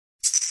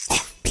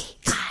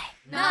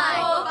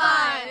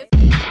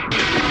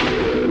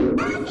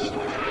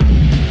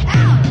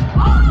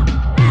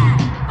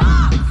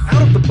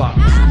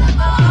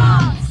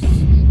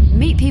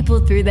people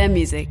through their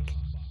music.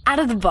 Out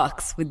of the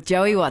Box with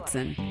Joey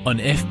Watson. On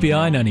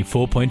FBI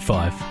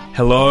 94.5.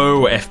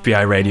 Hello,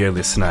 FBI radio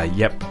listener.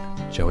 Yep,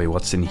 Joey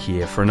Watson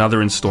here for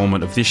another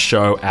instalment of this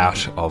show,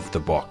 Out of the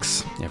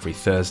Box. Every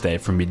Thursday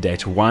from midday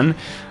to 1,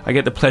 I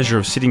get the pleasure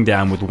of sitting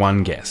down with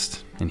one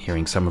guest and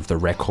hearing some of the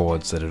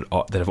records that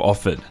have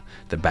offered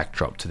the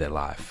backdrop to their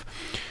life.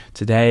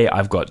 Today,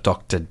 I've got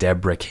Dr.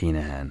 Debra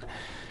Keenahan.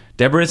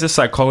 Debra is a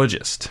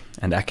psychologist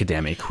and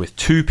academic with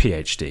 2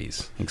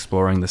 PhDs,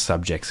 exploring the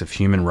subjects of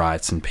human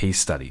rights and peace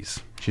studies.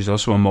 She's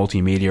also a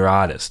multimedia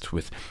artist,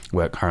 with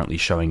work currently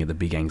showing at the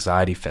Big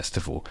Anxiety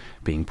Festival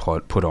being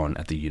put on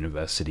at the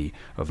University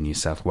of New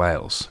South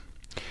Wales.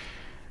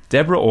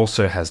 Debra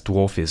also has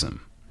dwarfism,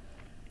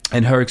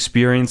 and her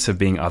experience of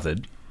being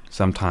othered,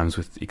 sometimes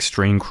with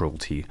extreme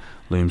cruelty,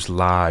 looms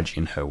large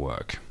in her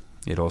work.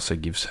 It also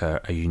gives her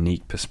a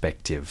unique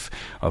perspective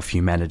of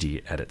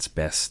humanity at its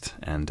best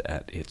and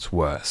at its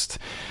worst.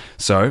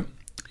 So,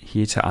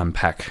 here to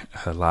unpack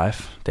her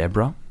life,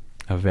 Debra,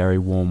 a very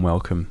warm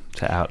welcome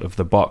to Out of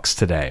the Box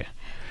today.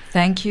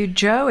 Thank you,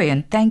 Joey,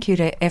 and thank you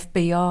to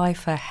FBI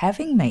for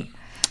having me.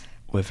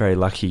 We're very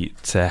lucky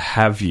to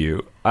have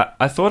you.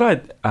 I thought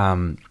I'd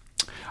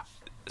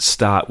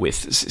start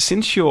with,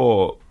 since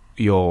your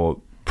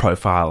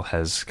profile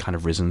has kind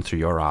of risen through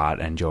your art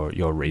and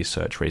your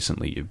research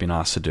recently, you've been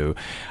asked to do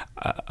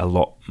a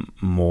lot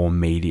more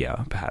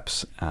media,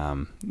 perhaps.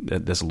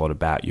 There's a lot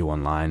about you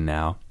online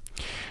now.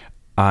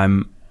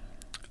 I'm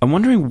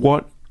wondering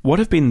what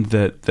have been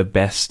the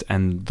best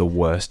and the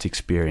worst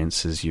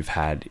experiences you've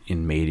had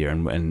in media,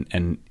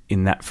 and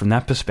in that, from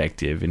that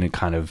perspective, in a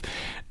kind of,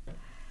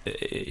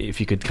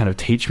 if you could kind of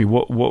teach me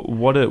what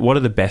are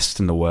the best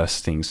and the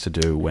worst things to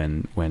do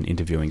when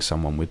interviewing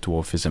someone with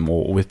dwarfism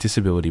or with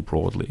disability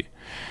broadly?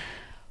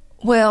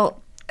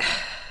 Well,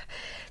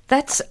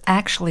 that's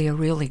actually a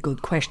really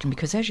good question,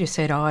 because as you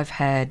said, I've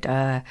had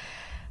a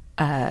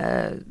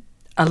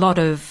lot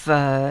of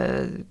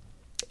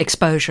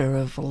exposure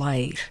of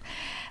late,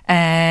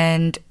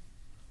 and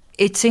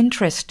it's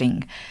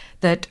interesting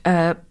that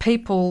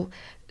people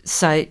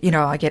say, you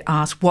know, I get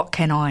asked, what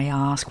can I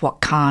ask,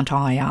 what can't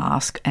I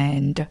ask?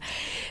 And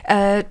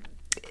for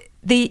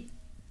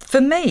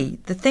me,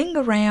 the thing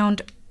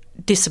around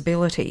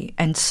disability,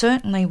 and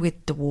certainly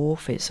with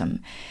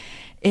dwarfism,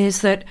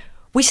 is that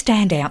we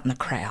stand out in the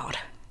crowd,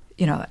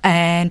 you know,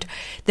 and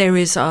there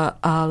is a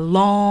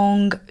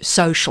long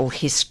social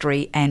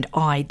history and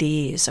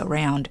ideas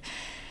around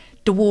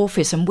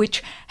dwarfism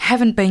which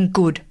haven't been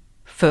good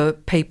for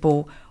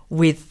people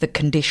with the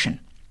condition.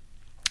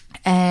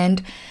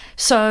 And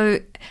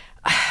so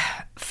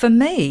for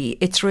me,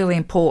 it's really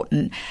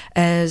important,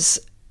 as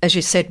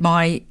you said,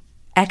 my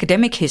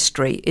academic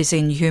history is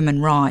in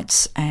human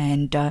rights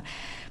and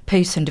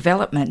peace and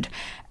development,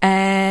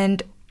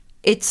 and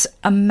it's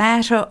a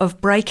matter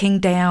of breaking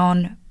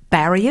down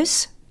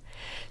barriers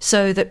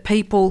so that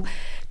people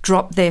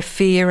drop their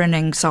fear and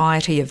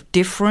anxiety of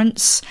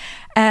difference,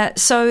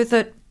 so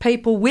that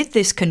people with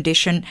this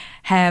condition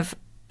have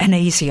an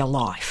easier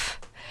life,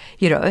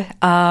 you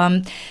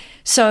know.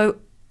 So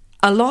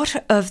a lot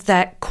of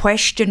that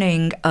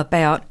questioning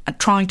about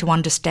trying to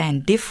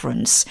understand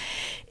difference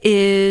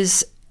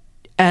is,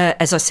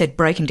 as I said,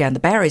 breaking down the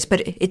barriers,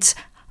 but it's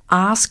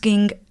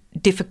asking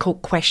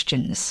difficult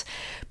questions,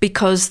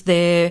 because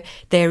there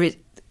is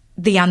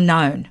the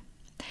unknown.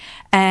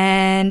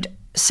 And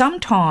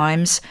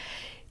sometimes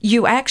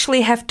you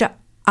actually have to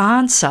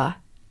answer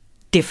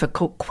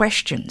difficult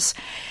questions.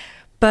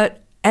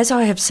 But as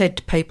I have said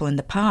to people in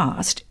the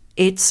past,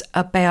 it's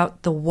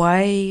about the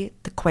way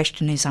the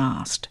question is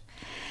asked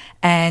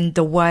and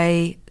the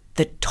way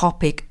the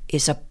topic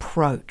is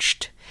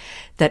approached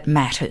that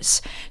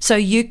matters. So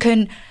you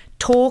can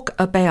talk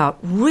about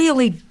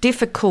really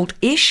difficult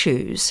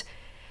issues,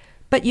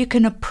 but you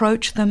can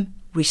approach them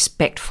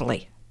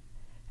respectfully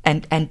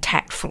and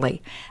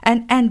tactfully.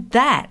 And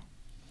that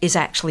is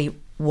actually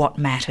what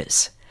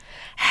matters,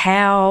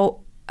 how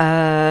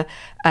a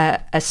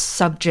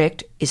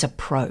subject is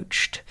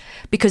approached.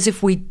 Because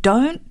if we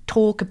don't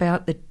talk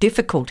about the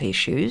difficult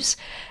issues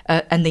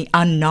and the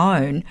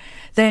unknown,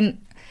 then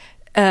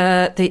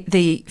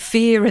the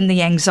fear and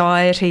the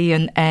anxiety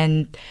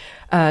and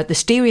the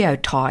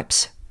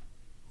stereotypes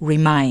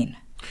remain.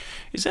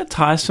 Is that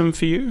tiresome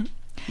for you,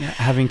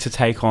 having to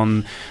take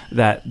on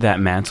that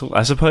mantle?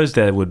 I suppose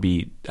there would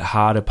be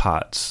harder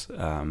parts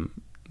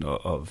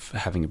of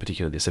having a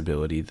particular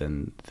disability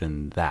than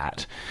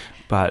that.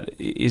 But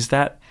is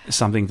that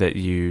something that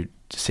you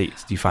see? Do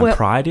you find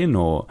pride in,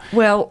 or?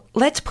 Well,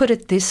 let's put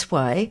it this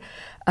way,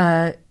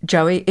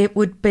 Joey. It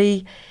would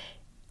be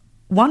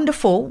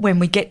wonderful when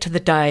we get to the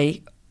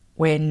day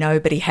where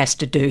nobody has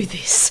to do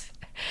this.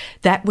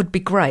 That would be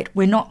great.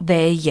 We're not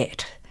there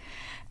yet,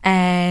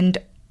 and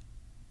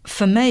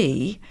for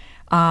me,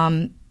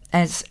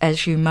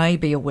 as you may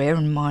be aware,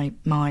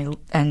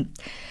 and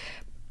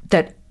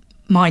that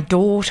my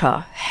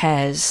daughter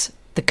has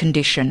the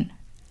condition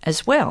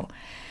as well.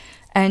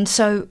 And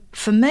so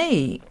for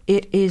me,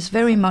 it is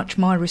very much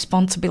my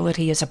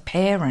responsibility as a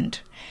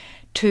parent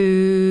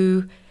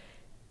to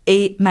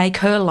make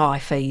her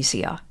life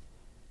easier.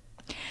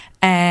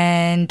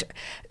 And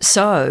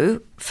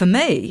so, for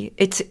me,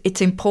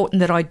 it's important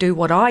that I do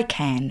what I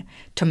can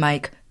to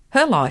make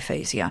her life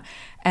easier.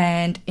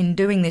 And in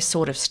doing this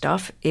sort of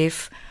stuff,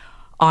 if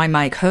I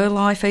make her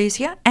life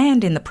easier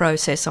and in the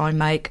process I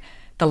make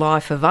the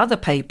life of other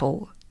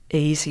people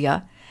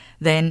easier,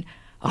 then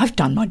I've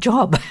done my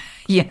job,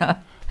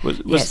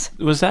 Yes.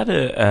 Was that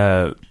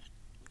a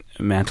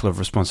mantle of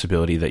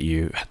responsibility that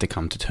you had to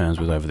come to terms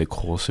with over the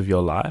course of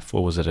your life,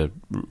 or was it a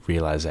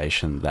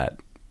realisation that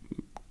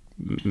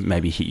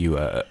maybe hit you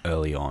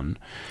early on?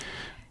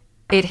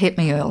 It hit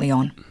me early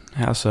on.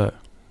 How so?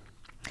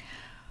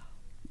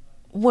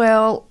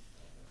 Well,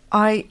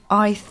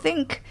 I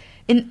think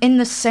in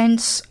the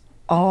sense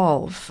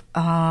of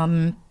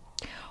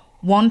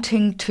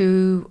wanting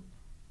to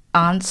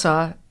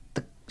answer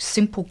the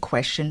simple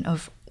question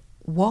of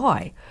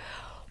why.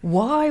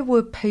 Why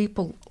were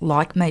people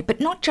like me? But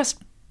not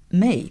just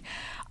me.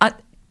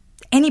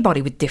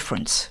 Anybody with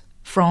difference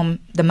from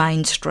the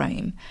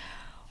mainstream.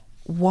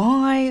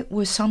 Why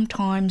were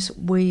sometimes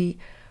we're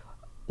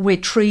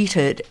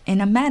treated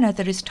in a manner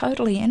that is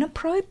totally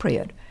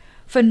inappropriate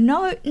for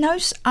no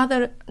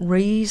other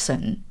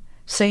reason,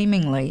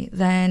 seemingly,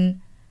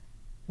 than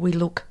we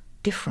look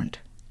different?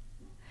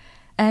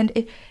 And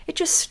it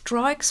just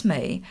strikes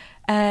me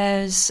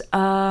as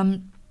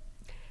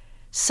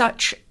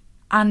such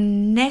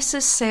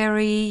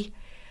unnecessary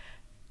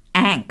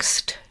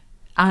angst,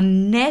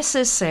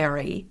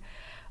 unnecessary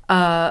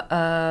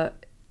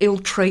ill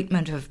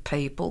treatment of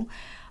people,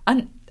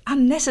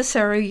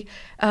 unnecessary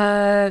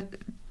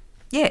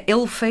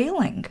ill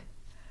feeling,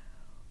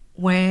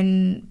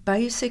 when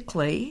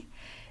basically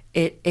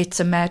it's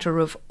a matter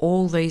of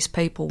all these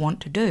people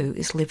want to do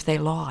is live their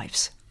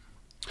lives.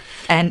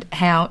 And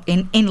how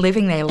in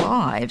living their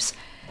lives,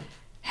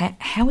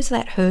 how is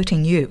that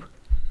hurting you?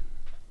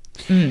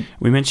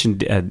 We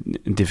mentioned a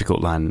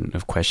difficult line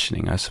of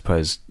questioning. I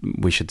suppose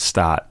we should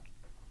start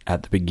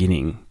at the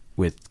beginning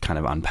with kind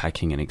of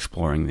unpacking and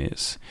exploring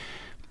this.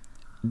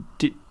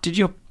 Did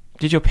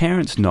your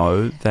parents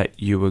know that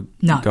you were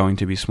going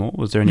to be small?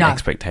 Was there any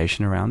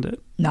expectation around it?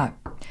 No,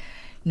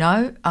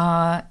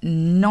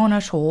 none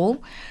at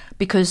all,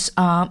 because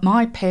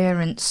my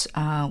parents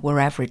were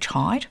average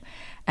height,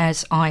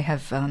 as I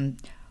have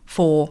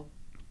 4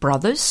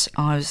 brothers.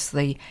 I was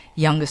the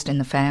youngest in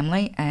the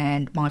family,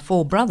 and my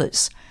 4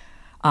 brothers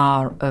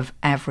are of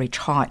average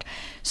height.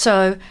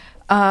 So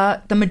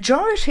the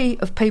majority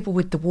of people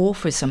with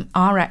dwarfism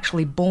are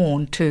actually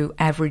born to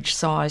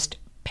average-sized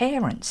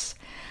parents.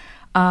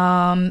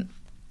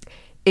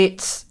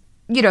 It's,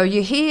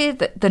 you hear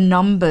the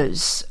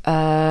numbers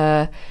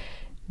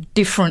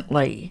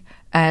differently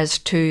as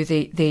to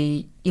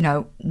the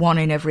 1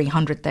 in every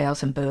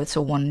 100,000 births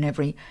or 1 in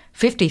every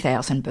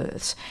 50,000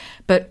 births.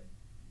 But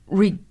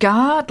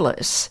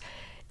regardless,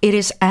 it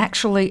is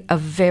actually a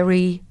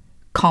very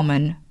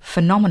common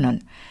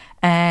phenomenon.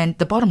 And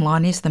the bottom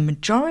line is the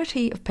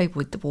majority of people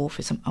with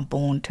dwarfism are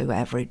born to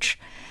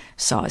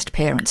average-sized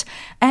parents.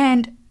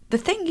 And the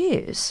thing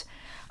is,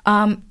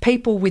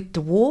 people with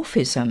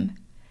dwarfism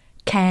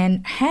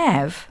can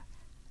have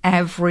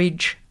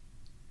average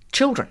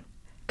children,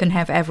 can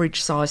have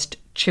average-sized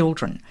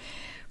children,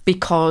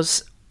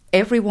 because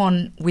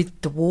everyone with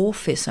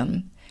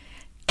dwarfism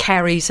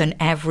carries an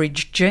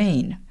average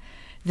gene.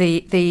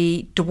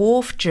 The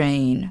dwarf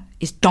gene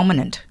is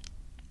dominant,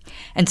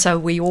 and so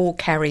we all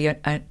carry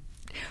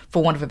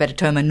for want of a better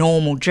term, a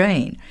normal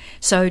gene.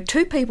 So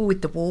 2 people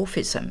with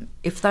dwarfism,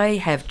 if they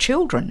have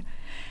children,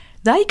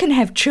 they can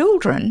have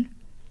children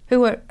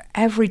who are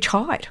average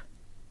height.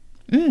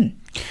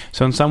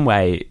 So in some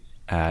way,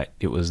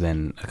 it was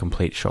then a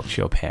complete shock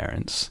to your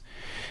parents.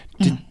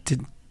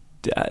 Did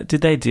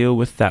they deal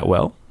with that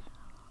well?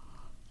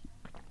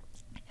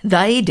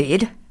 They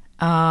did.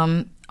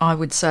 I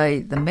would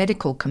say the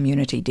medical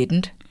community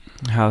didn't.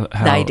 How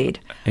they did.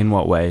 In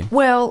what way?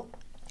 Well,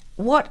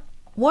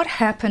 what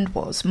happened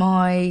was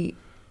my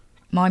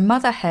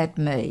mother had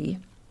me,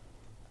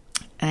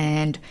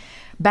 and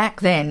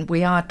back then,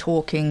 we are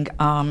talking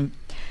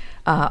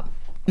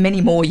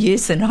many more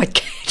years than I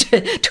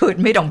care to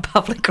admit on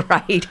public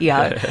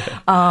radio.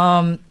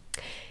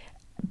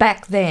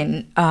 Back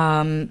then,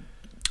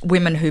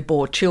 women who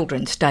bore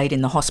children stayed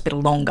in the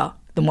hospital longer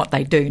than what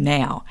they do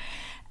now.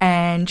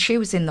 And she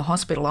was in the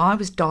hospital. I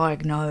was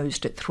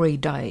diagnosed at 3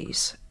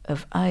 days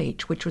of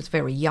age, which was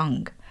very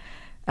young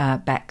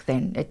back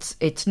then.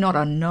 It's not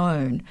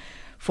unknown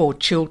for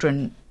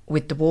children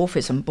with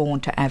dwarfism born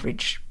to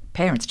average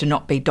parents to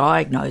not be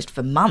diagnosed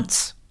for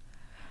months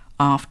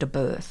after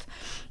birth.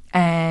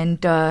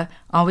 And I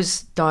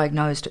was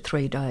diagnosed at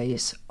 3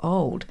 days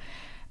old.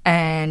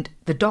 And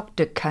the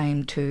doctor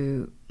came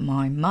to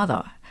my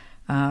mother.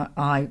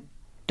 I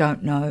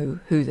don't know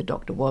who the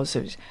doctor was,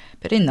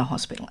 but in the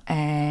hospital.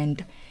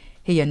 And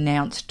he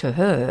announced to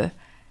her,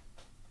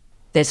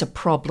 there's a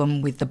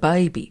problem with the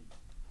baby.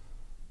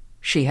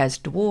 She has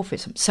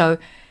dwarfism. So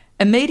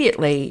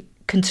immediately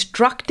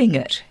constructing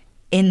it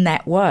in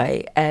that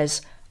way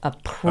as a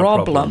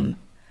problem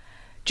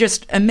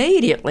just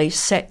immediately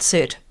sets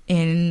it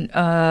in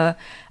a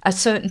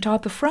certain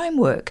type of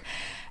framework.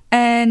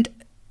 And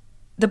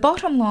the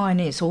bottom line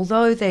is,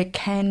 although there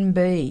can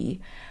be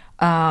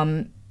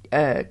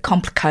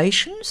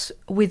complications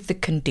with the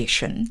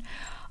condition,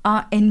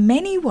 in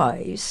many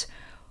ways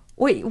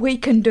we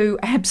can do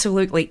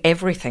absolutely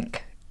everything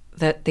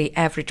that the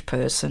average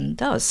person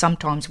does.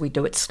 Sometimes we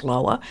do it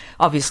slower.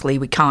 Obviously,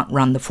 we can't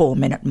run the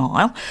 4-minute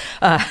mile,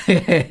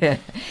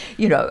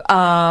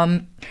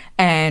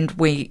 and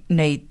we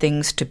need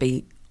things to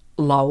be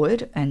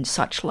lowered and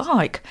such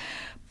like.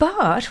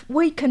 But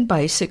we can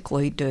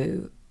basically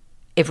do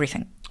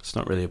everything. It's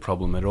not really a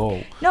problem at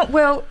all. No,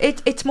 well,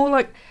 it's more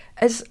like,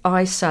 as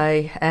I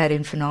say ad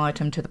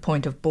infinitum, to the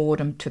point of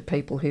boredom to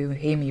people who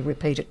hear me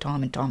repeat it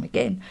time and time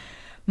again,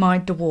 my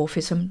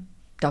dwarfism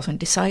doesn't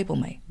disable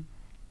me.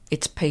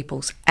 It's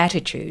people's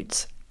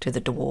attitudes to the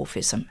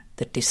dwarfism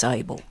that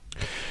disable.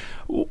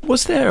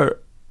 Was there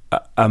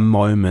a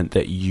moment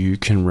that you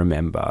can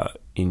remember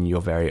in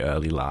your very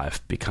early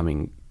life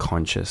becoming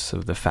conscious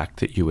of the fact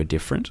that you were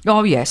different?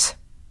 Oh, yes.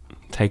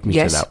 Take me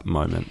to that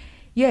moment.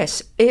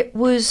 Yes, it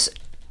was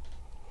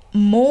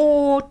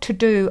more to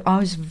do, I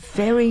was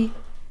very,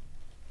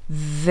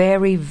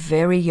 very,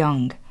 very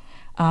young.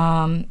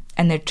 And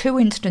there are two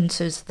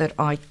instances that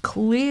I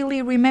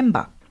clearly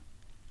remember.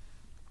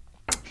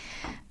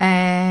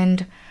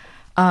 And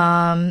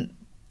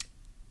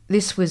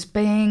this was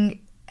being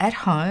at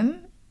home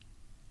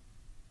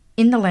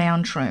in the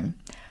lounge room.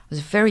 I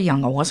was very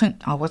young. I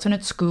wasn't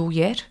at school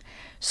yet,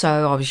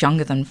 so I was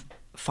younger than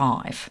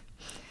 5.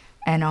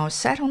 And I was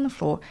sat on the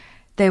floor.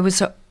 There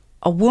was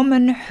a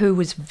woman who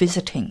was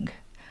visiting.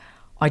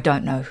 I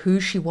don't know who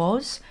she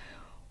was.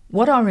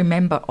 What I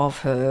remember of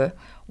her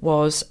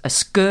was a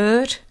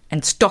skirt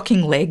and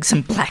stocking legs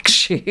and black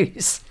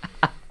shoes.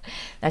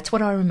 That's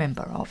what I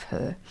remember of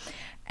her.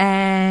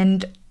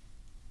 And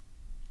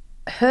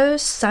her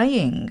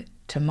saying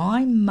to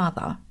my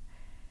mother,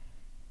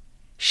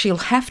 she'll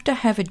have to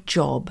have a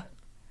job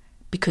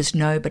because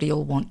nobody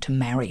will want to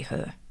marry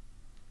her.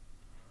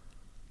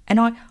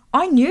 And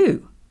I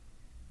knew,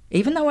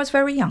 even though I was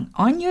very young,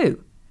 I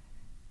knew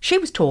she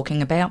was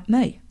talking about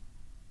me.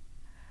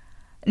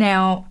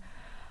 Now,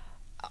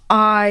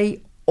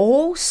 I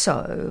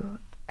also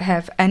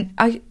have, and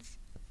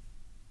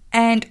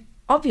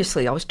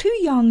obviously I was too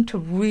young to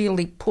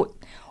really put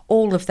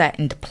all of that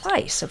into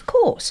place, of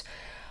course.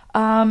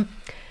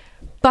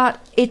 But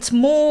it's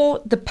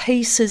more the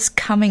pieces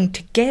coming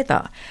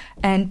together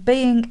and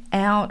being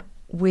out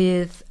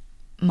with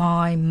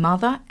my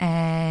mother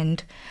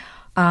and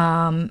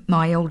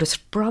my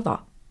eldest brother.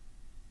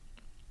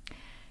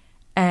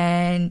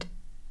 And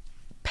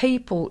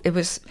people,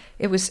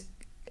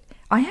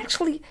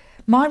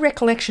 my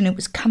recollection, it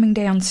was coming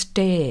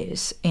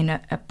downstairs in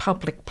a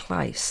public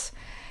place,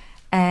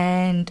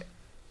 and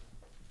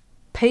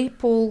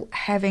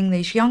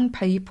these young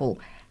people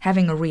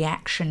having a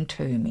reaction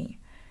to me.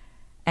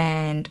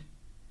 And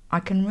I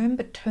can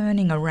remember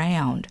turning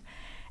around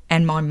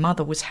and my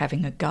mother was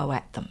having a go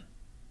at them.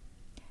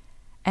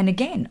 And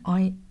again,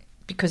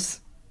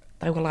 because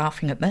they were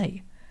laughing at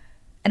me,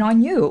 and I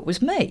knew it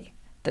was me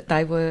that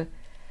they were.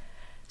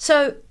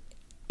 So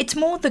it's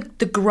more the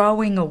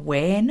growing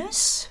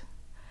awareness.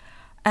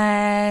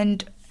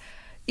 And,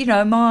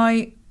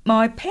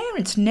 my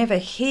parents never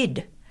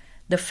hid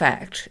the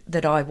fact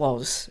that I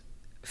was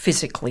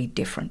physically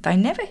different. They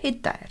never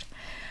hid that.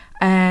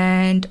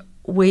 And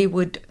we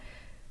would,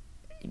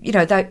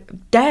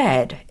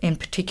 Dad in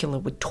particular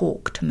would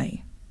talk to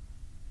me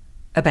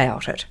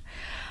about it.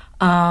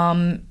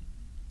 And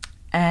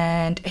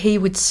he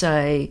would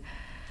say,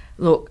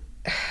 look,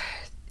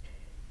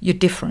 you're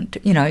different,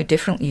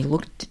 different you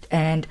look.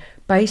 And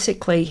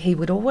basically he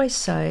would always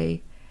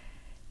say,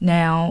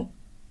 now,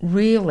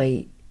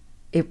 really,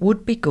 it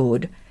would be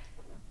good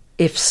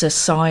if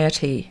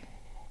society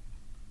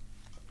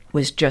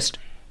was just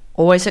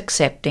always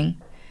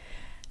accepting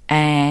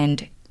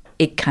and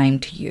it came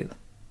to you.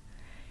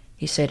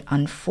 He said,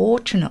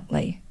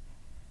 unfortunately,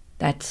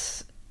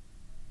 that's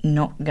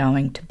not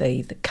going to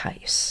be the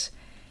case.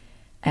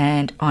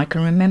 And I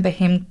can remember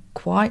him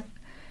quite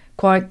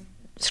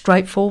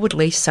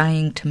straightforwardly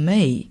saying to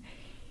me,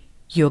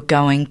 you're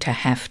going to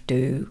have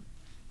to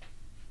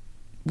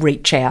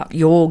reach out.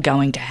 You're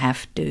going to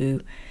have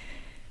to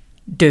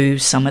do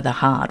some of the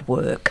hard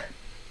work.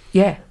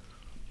 Yeah.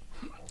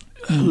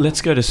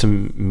 Let's go to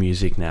some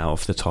music now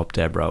off the top,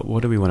 Debra.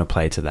 What do we want to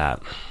play to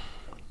that?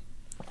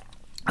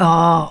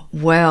 Oh,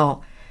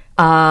 well,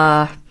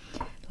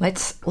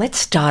 let's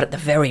start at the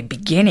very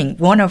beginning.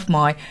 One of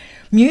my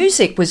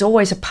music was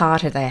always a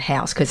part of their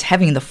house because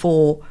having the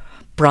 4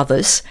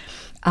 brothers,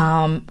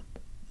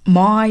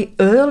 my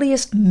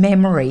earliest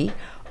memory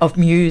of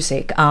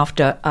music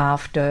after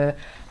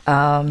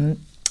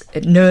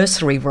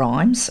nursery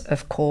rhymes,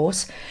 of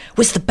course,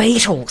 was the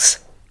Beatles.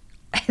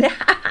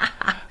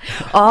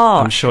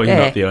 I'm sure you're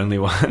not the only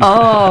one.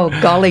 Oh,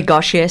 golly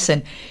gosh, yes,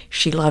 and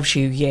She Loves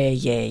You, yeah,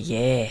 yeah,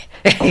 yeah.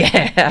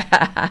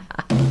 Yeah.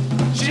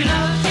 She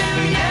loves you,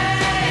 yeah,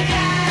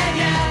 yeah,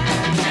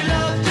 yeah. She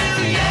loves you,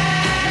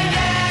 yeah,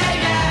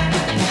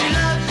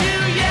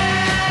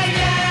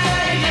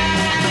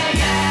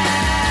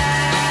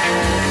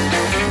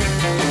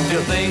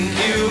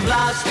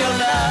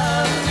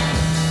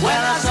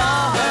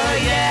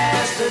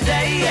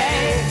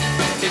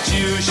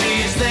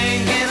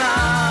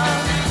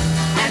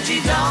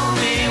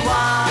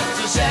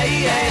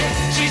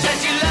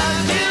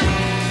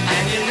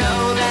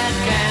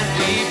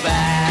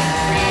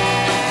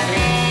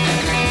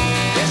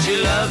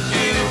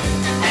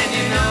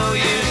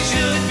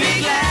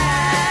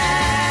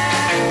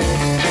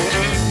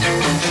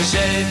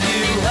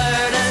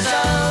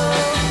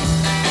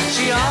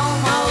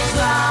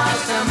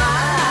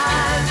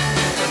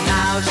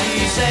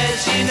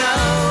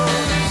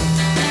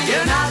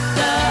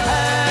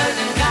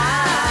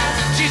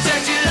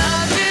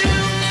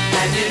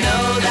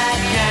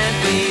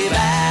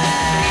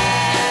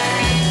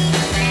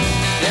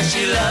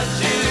 she loves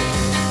you,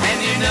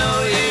 and you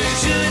know you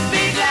should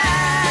be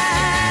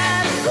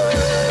glad.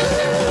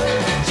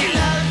 She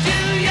loves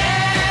you,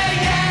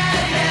 yeah, yeah,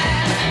 yeah.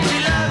 She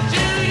loves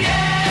you,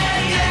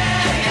 yeah,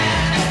 yeah,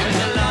 yeah. With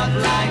a love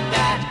like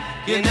that,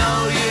 you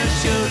know you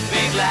should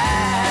be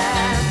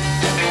glad.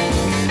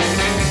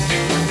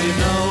 You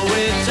know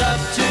it's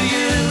up to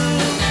you.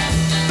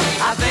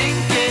 I think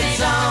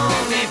it's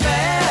only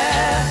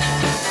fair.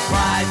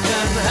 Why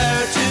couldn't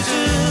hurt you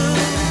too?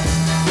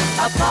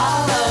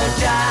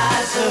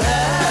 Apologize to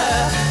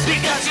her,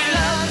 because she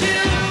loves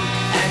you,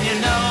 and you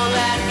know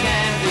that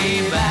can't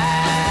be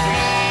bad.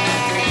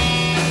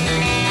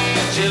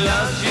 She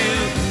loves you,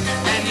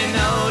 and you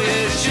know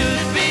you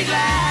should be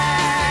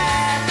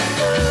glad.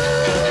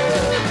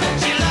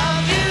 She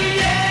loves you,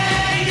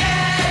 yeah,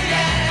 yeah,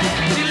 yeah.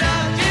 She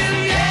loves you,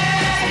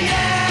 yeah,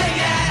 yeah,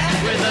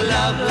 yeah. With a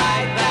love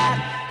like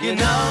that, you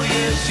know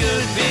you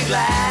should be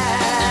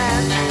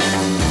glad.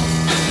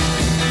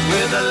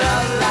 With a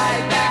love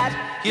like that,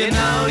 you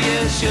know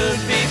you should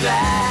be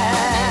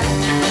glad.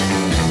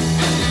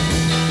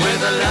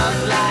 With a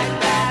love like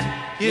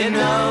that, you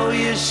know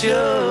you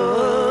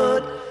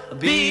should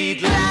be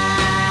glad.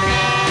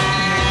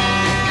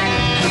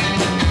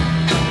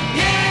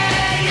 Yeah,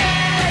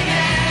 yeah,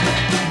 yeah.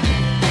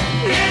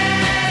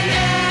 Yeah,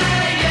 yeah,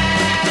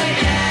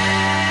 yeah,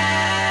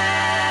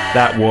 yeah.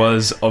 That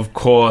was, of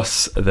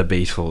course, the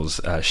Beatles.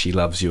 She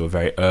Loves You, a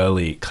very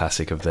early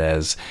classic of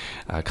theirs,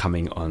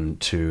 coming on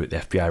to the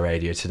FBI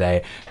radio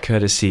today,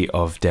 courtesy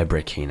of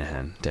Debra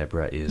Keenahan.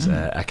 Debra is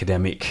an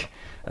academic,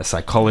 a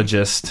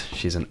psychologist.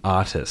 She's an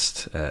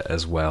artist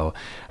as well.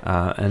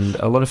 And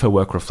a lot of her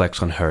work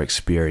reflects on her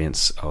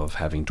experience of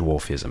having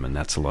dwarfism, and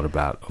that's a lot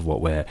about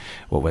what we're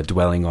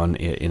dwelling on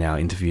in our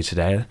interview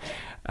today.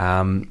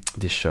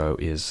 This show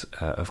is,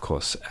 of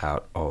course,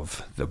 out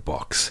of the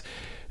box.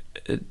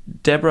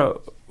 Debra,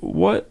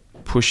 what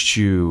pushed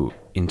you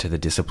into the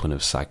discipline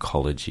of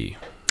psychology?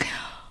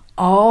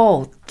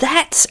 Oh,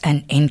 that's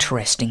an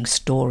interesting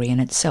story in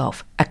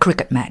itself. A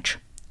cricket match.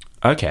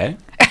 Okay.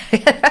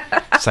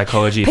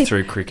 Psychology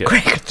through cricket.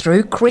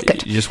 Through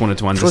cricket. You just wanted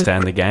to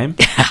understand the game?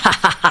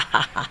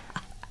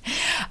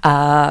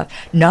 No.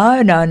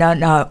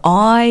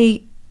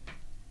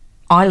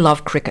 I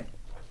love cricket.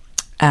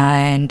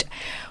 And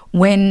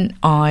when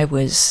I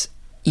was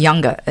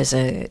younger, as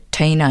a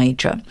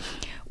teenager,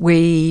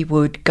 we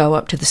would go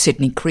up to the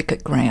Sydney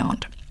cricket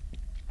ground,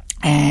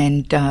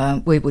 and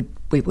we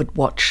would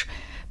watch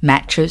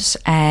matches.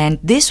 And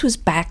this was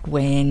back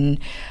when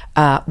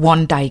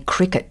one-day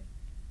cricket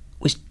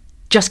was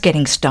just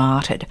getting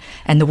started,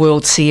 and the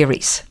World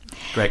Series.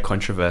 Great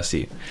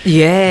controversy.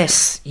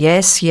 Yes.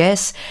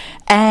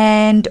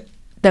 And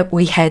that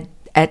we had,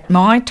 at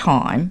my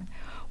time,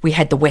 we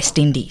had the West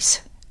Indies.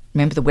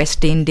 Remember the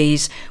West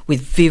Indies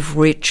with Viv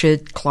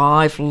Richard,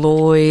 Clive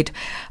Lloyd,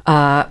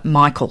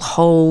 Michael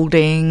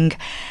Holding,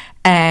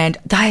 and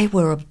they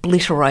were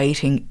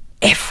obliterating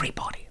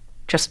everybody,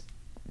 just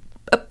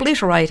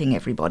obliterating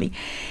everybody.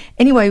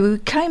 Anyway, we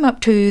came up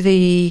to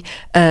the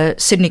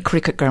Sydney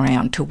cricket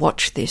ground to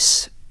watch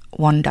this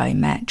one-day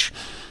match,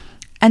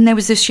 and there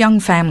was this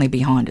young family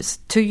behind us,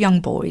 two young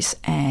boys,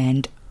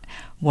 and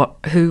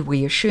who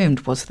we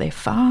assumed was their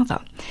father.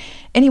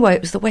 Anyway,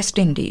 it was the West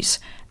Indies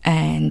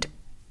and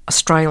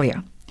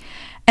Australia.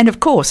 And of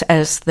course,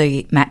 as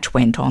the match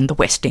went on, the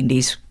West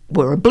Indies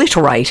were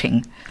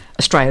obliterating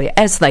Australia,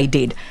 as they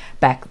did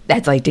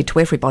to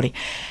everybody.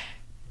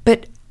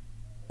 But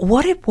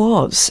what it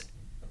was,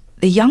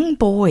 the young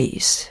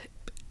boys,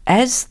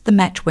 as the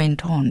match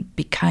went on,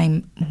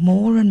 became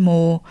more and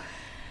more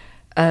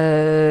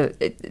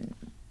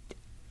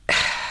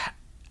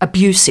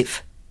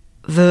abusive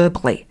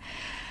verbally.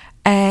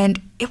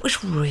 And it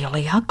was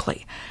really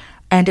ugly.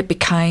 And it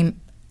became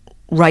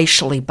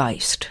racially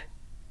based,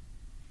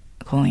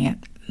 calling it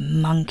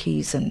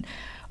monkeys, and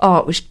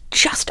it was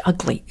just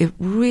ugly. It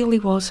really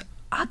was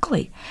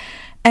ugly.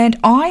 And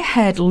I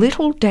had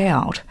little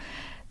doubt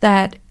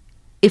that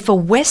if a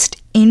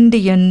West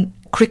Indian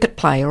cricket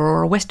player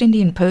or a West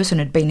Indian person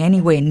had been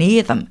anywhere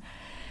near them,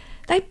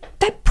 they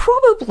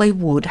probably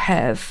would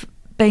have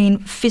been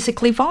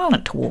physically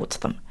violent towards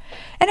them.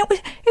 And it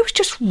was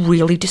just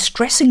really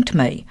distressing to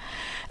me,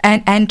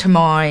 and to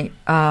my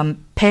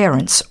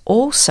parents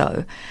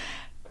also.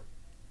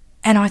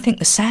 And I think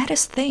the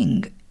saddest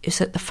thing is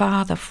that the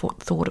father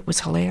thought it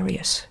was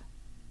hilarious.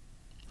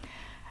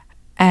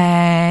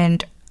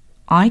 And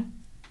I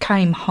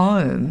came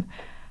home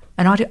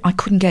and I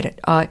couldn't get it.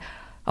 I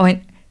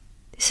went,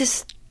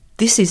 this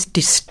is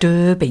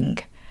disturbing,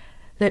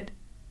 that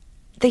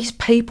these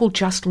people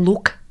just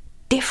look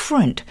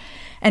different.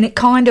 And it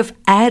kind of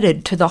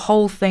added to the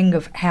whole thing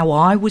of how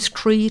I was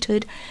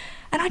treated.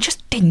 And I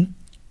just didn't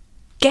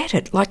get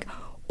it. Like,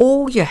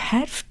 all you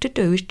have to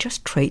do is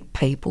just treat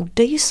people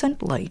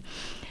decently.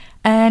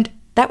 And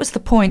that was the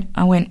point.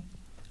 I went,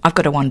 I've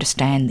got to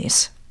understand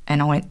this. And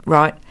I went,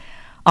 right,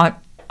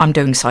 I'm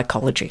doing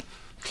psychology.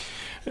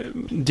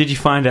 Did you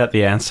find out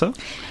the answer?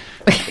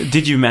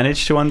 Did you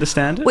manage to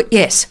understand it? Well,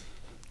 yes.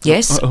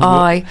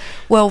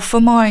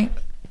 For my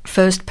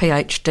first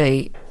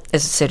PhD,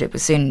 as I said, it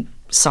was in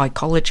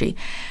psychology,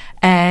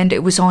 and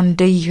it was on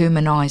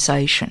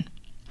dehumanisation.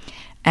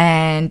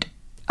 And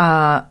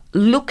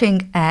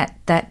looking at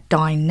that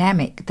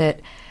dynamic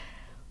that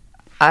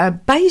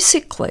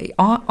basically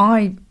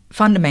I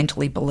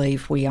fundamentally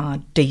believe we are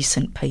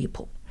decent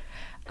people.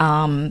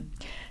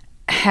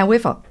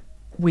 However,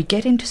 we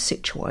get into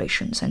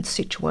situations, and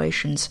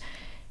situations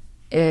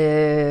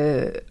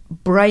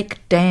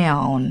break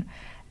down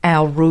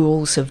our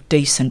rules of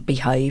decent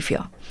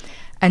behaviour.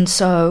 And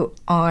so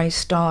I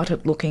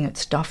started looking at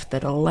stuff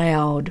that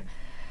allowed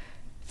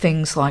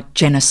things like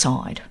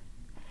genocide.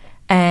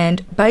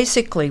 And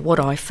basically what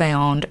I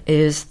found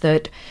is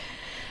that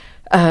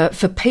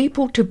for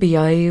people to be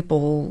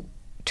able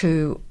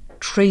to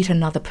treat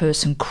another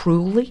person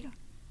cruelly,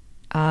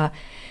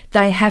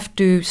 they have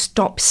to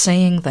stop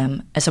seeing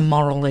them as a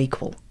moral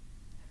equal.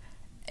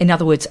 In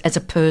other words, as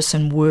a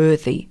person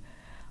worthy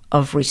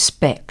of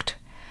respect.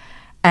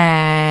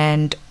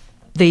 And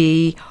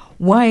the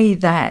way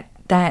that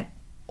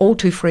all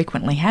too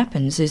frequently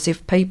happens is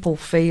if people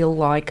feel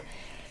like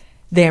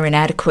they're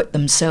inadequate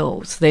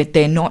themselves,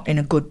 they're not in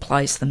a good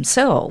place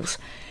themselves,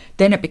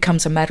 then it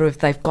becomes a matter of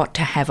they've got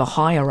to have a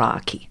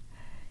hierarchy.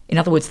 In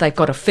other words, they've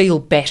got to feel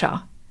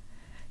better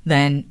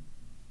than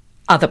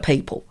other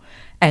people.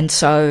 And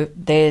so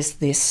there's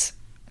this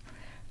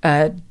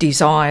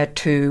desire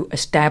to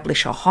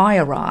establish a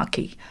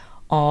hierarchy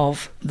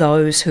of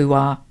those who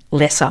are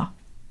lesser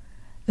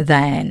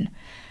than.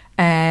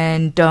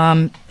 And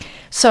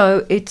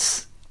so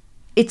it's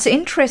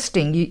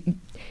interesting.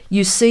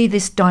 You see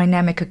this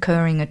dynamic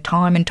occurring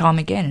time and time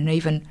again, and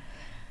even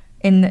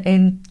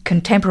in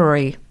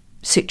contemporary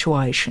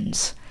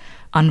situations,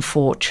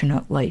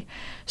 unfortunately.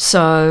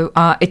 So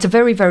it's a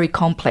very, very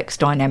complex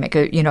dynamic.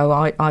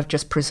 I've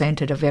just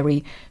presented a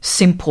very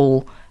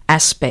simple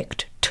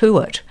aspect to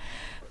it,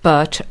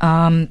 but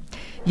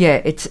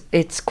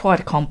it's quite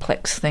a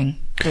complex thing.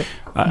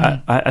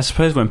 I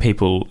suppose when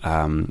people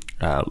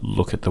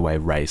look at the way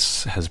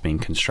race has been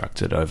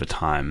constructed over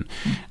time,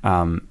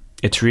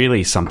 it's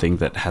really something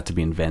that had to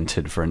be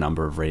invented for a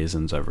number of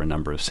reasons over a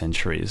number of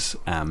centuries.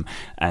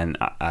 And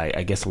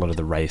I guess a lot of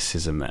the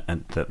racism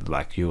that,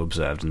 like you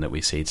observed and that we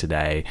see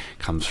today,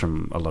 comes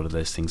from a lot of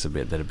those things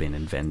that have been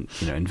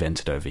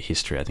invented over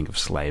history. I think of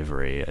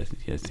slavery.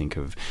 I think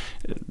of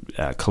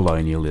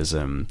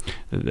colonialism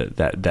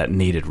that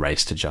needed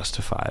race to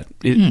justify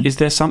it. Is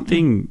there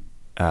something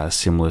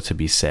similar to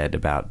be said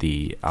about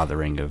the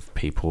othering of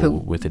people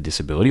with a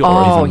disability,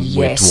 or even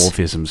with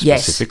dwarfism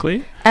specifically?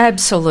 Yes,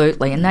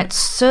 absolutely. And that's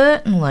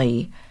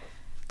certainly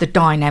the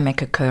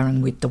dynamic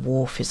occurring with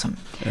dwarfism.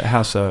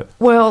 How so?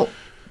 Well,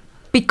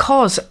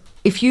 because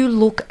if you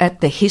look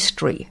at the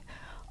history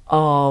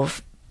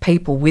of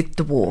people with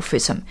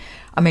dwarfism,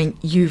 I mean,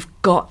 you've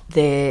got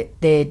their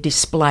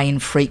display in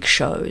freak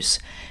shows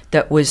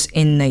that was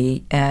in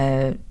the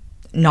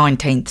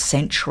 19th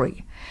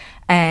century.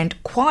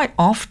 And quite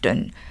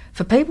often,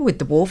 for people with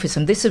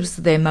dwarfism, this is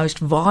their most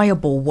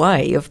viable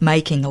way of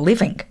making a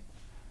living,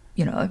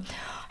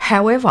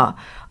 However,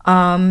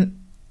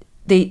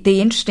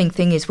 the interesting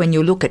thing is when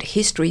you look at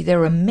history,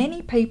 there are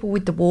many people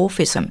with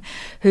dwarfism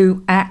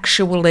who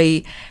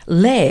actually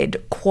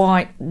led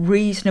quite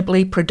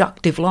reasonably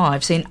productive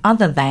lives in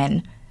other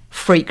than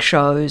freak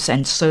shows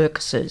and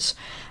circuses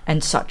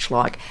and such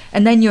like.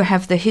 And then you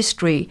have the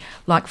history,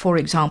 like, for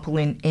example,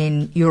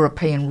 in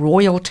European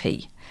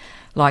royalty,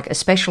 like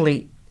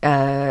especially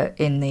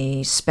in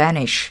the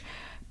Spanish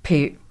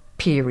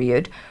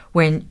period,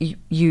 when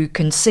you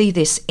can see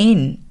this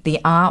in the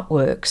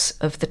artworks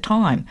of the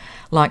time,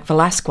 like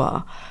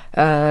Velasquez,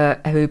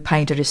 who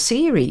painted a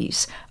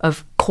series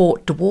of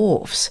court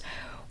dwarfs,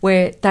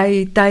 where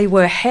they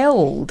were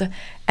held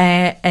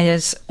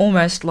as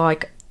almost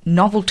like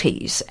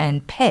novelties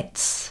and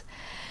pets.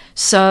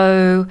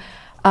 So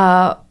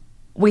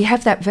we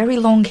have that very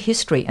long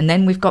history, and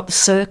then we've got the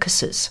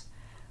circuses,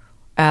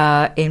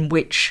 in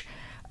which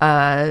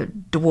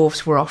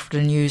dwarfs were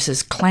often used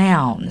as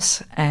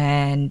clowns.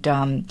 And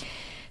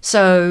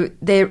so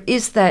there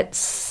is that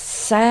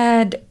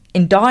sad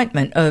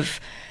indictment of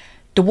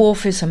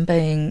dwarfism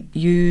being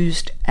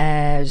used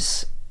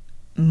as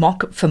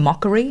for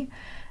mockery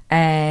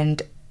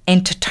and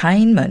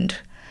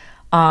entertainment,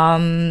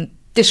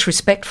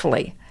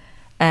 disrespectfully.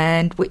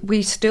 And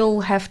we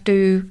still have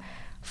to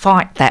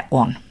fight that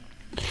one.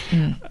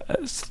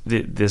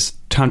 There's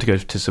time to go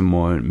to some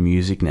more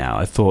music now.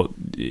 I thought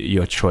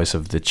your choice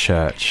of The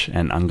Church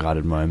and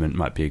Unguarded Moment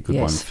might be a good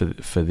one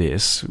for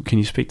this. Can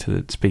you speak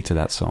to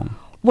that song?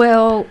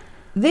 Well,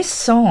 this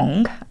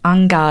song,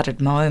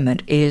 Unguarded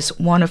Moment, is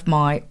one of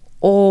my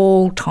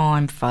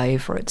all-time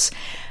favourites,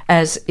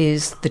 as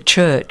is The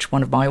Church,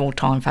 one of my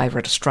all-time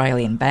favourite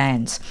Australian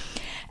bands.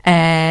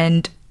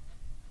 And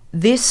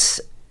this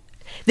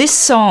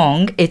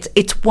song,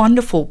 it's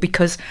wonderful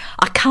because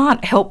I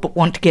can't help but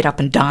want to get up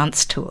and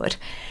dance to it.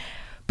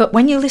 But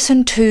when you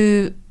listen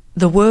to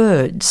the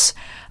words,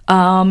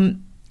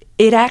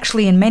 it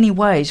actually in many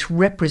ways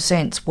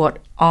represents what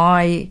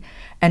I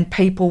and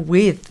people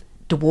with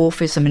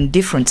dwarfism and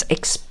difference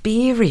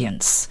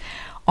experience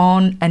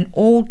on an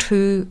all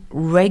too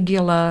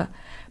regular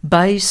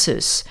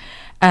basis.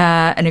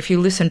 And if you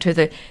listen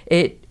to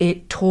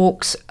it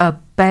talks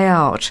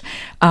about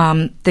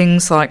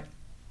things like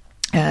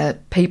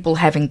people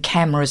having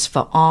cameras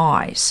for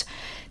eyes.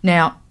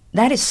 Now,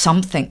 that is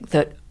something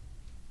that,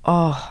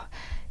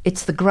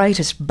 it's the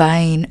greatest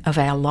bane of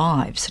our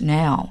lives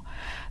now,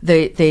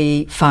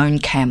 the phone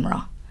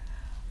camera.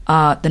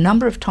 The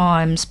number of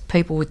times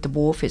people with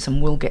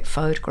dwarfism will get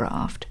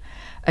photographed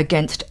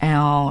against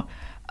our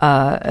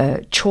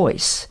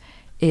choice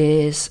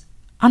is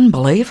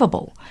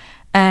unbelievable.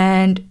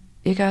 And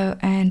you go,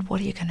 and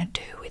what are you going to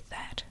do with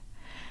that?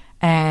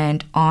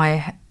 And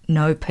I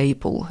know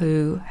people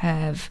who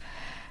have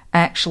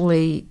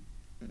actually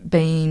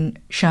been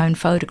shown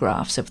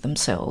photographs of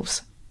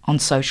themselves on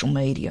social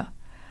media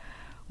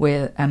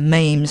where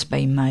memes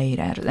being made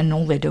out of it, and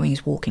all they're doing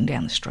is walking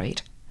down the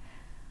street.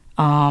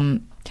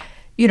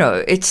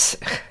 It's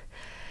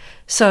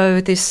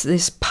so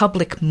this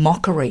public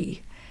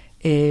mockery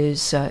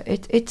is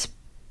it's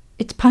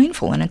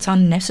painful and it's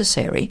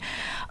unnecessary.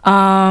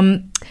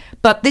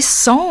 But this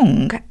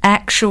song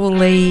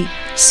actually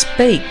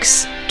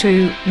speaks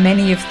to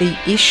many of the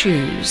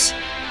issues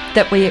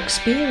that we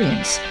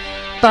experience.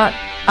 But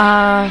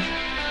I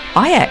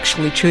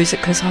actually choose it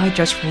because I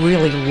just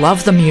really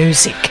love the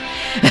music.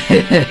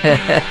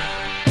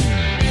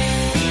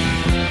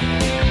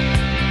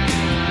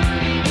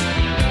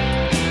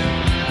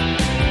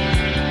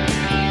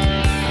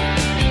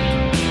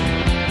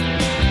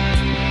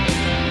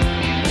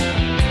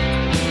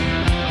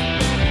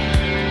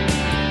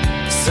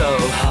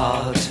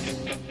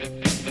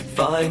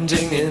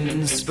 Finding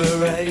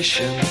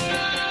inspiration,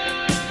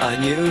 I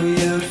knew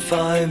you'd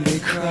find me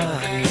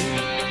crying.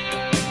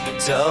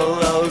 Tell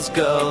those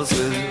girls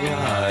with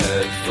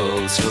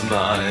rifles for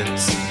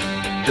minds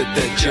that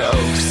their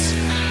jokes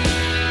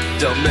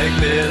don't make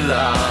me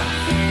laugh.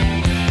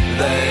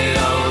 They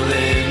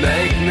only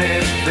make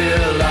me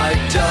feel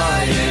like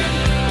dying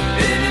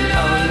in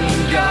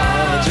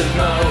unguarded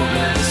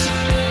moments.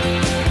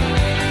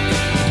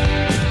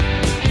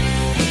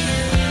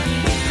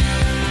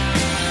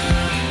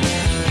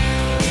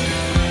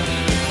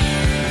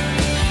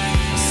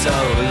 So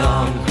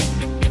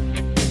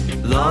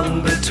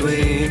long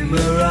between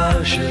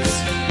mirages,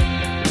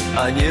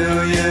 I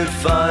knew you'd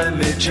find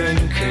me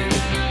drinking.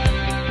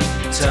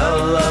 Tell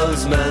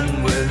those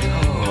men with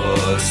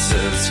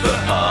horses for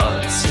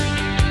hearts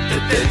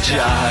that their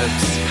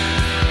jibes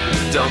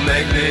don't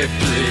make me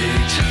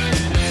bleed.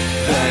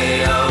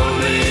 They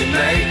only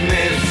make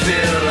me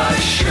feel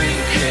like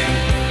shrinking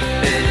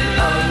in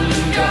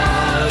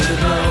unguarded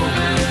moments.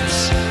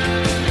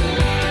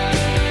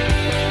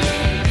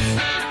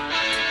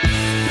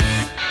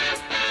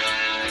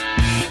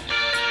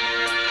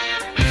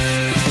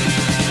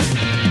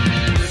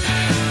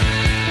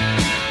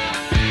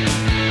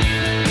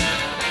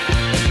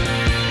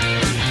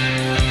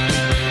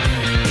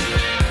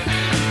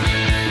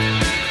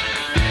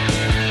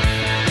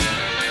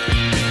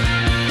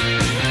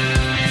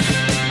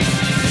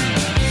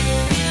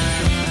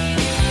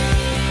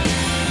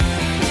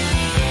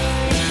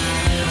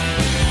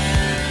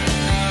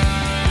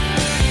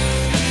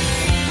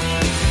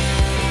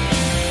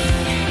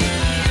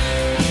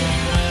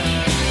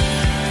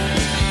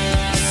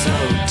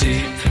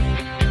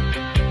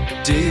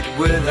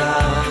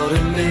 Without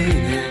a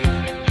meaning,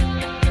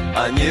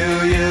 I knew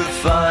you'd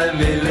find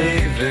me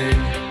leaving.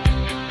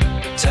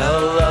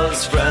 Tell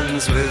those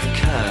friends with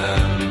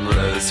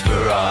cameras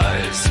for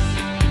eyes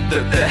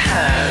that their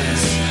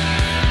hands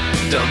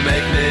don't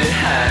make me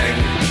hang.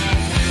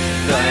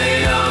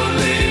 They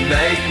only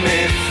make me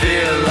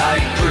feel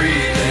like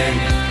breathing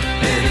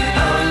in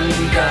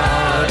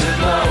unguarded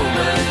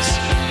moments,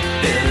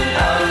 in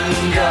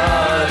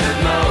unguarded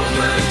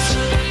moments,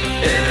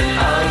 in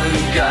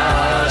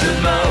unguarded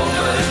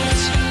moments.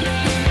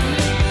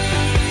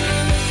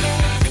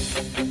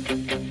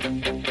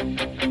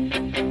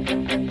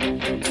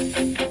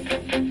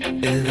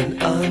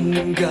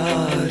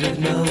 Unguarded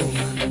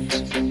moment,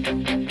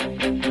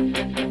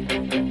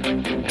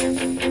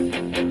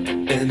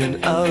 in an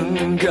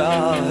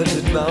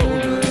unguarded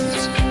moment,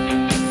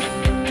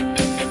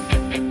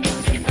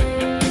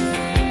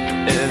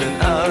 in an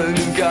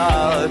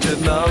unguarded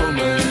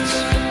moment,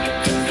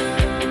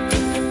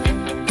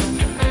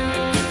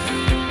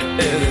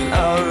 in an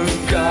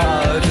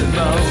unguarded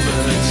moment.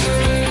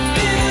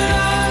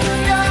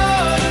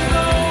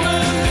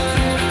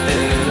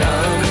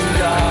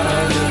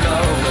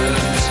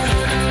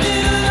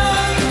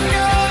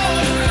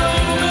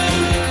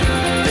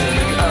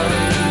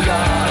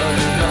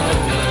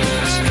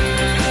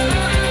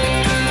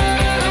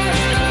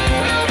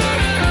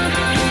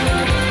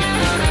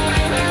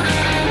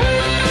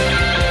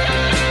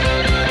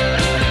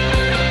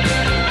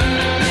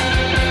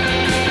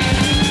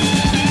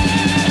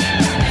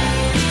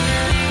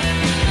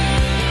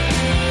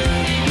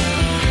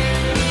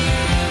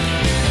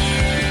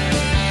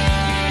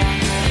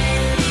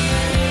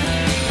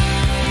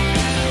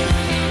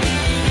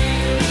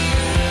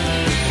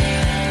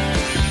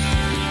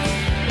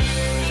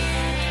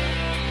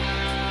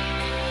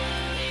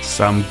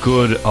 Some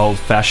good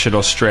old-fashioned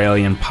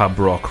Australian pub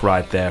rock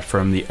right there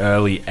from the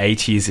early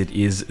 80s. It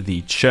is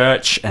The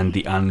Church and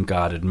The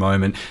Unguarded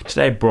Moment.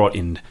 Today brought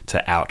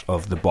into Out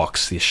of the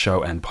Box, this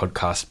show and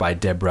podcast by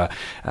Debra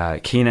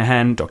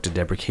Keenahan, Dr.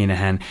 Debra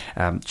Keenahan.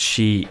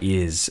 She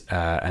is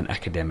an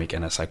academic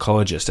and a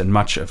psychologist, and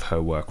much of her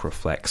work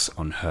reflects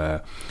on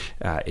her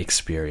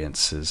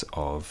experiences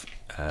of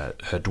her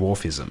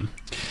dwarfism.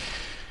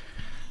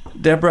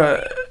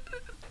 Debra,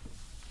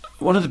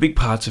 one of the big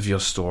parts of your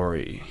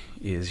story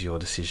is your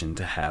decision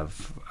to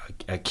have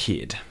a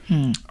kid.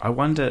 I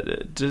wonder,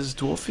 does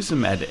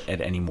dwarfism add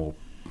any more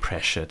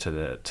pressure to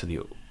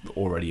the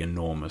already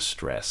enormous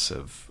stress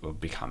of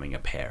becoming a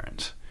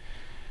parent?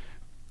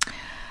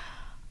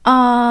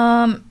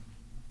 Not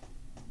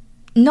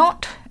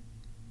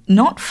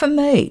for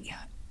me.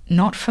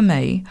 Not for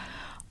me.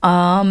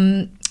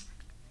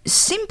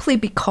 Simply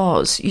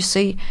because, you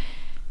see,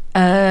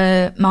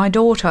 my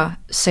daughter,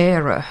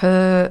 Sarah,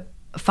 her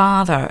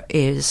father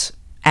is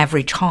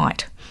average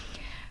height.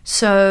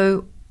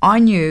 So I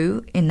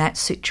knew in that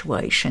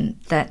situation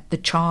that the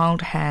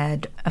child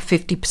had a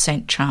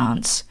 50%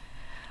 chance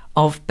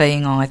of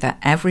being either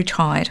average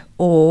height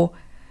or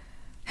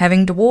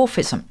having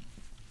dwarfism.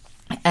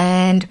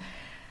 And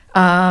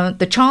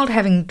the child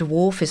having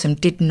dwarfism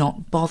did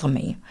not bother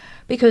me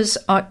because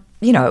I've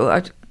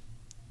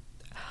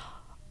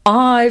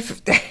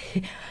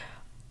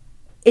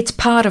it's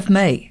part of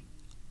me.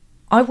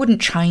 I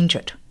wouldn't change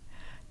it.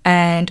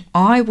 And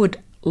I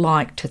would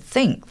like to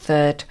think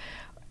that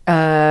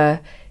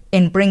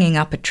in bringing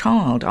up a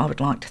child, I would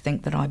like to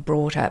think that I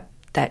brought up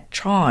that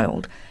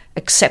child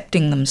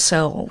accepting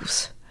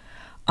themselves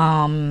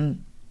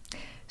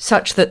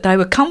such that they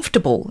were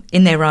comfortable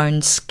in their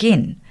own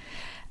skin.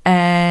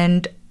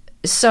 And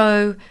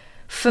so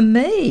for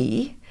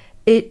me,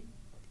 it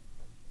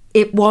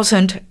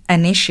wasn't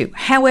an issue.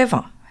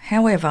 However,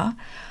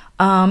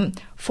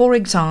 for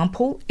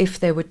example, if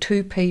there were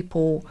two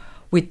people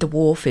with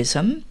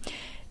dwarfism,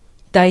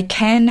 they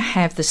can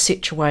have the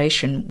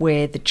situation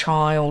where the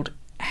child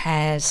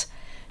has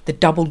the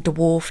double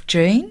dwarf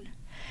gene,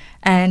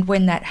 and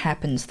when that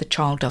happens, the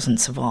child doesn't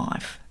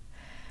survive.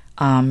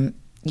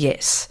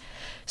 Yes.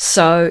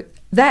 So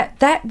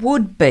that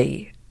would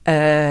be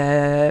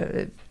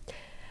a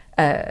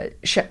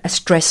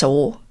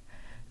stressor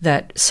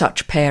that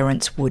such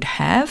parents would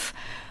have,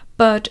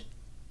 but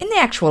in the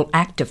actual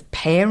act of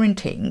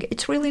parenting,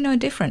 it's really no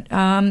different.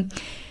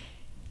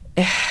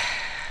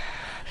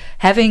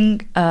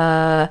 Having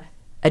a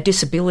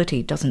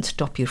disability doesn't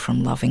stop you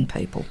from loving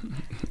people,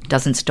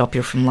 doesn't stop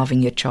you from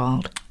loving your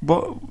child.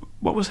 What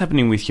was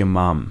happening with your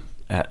mum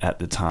at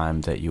the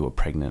time that you were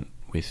pregnant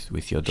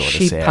with your daughter,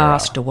 Sarah? She Sarah?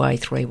 passed away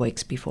 3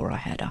 weeks before I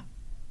had her.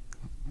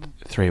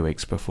 3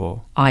 weeks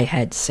before? I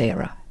had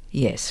Sarah,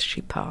 yes, she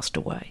passed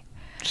away.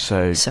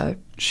 So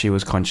she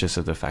was conscious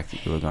of the fact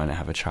that you were going to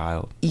have a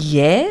child?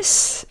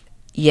 Yes,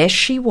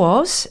 she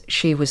was.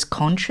 She was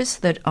conscious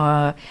that...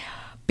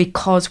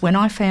 because when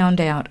I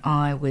found out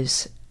I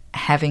was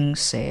having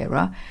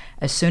Sarah,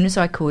 as soon as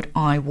I could,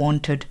 I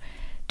wanted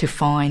to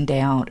find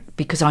out,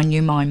 because I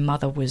knew my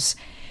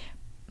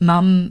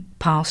mum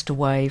passed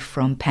away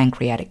from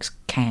pancreatic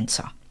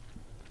cancer,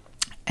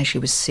 and she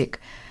was sick,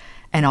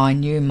 and I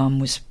knew mum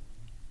was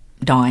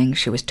dying,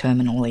 she was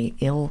terminally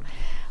ill.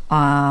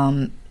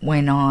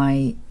 When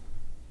I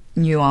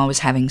knew I was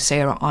having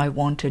Sarah, I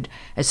wanted,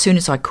 as soon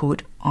as I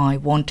could, I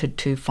wanted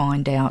to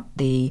find out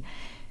the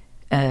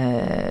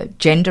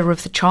gender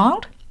of the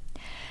child.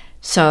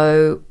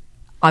 So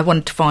I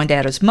wanted to find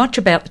out as much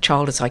about the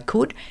child as I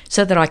could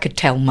so that I could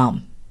tell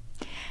mum.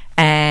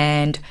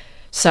 And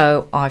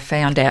so I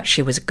found out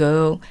she was a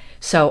girl,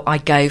 so I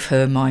gave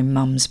her my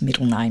mum's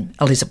middle name,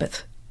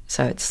 Elizabeth.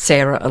 So it's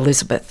Sarah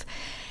Elizabeth.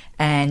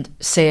 And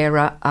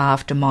Sarah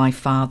after my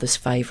father's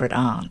favourite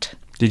aunt.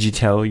 Did you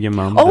tell your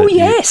mum? Oh,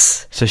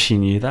 yes. So she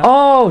knew that?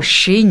 Oh,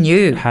 she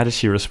knew. How did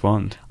she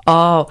respond?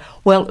 Oh,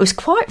 well, it was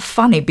quite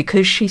funny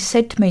because she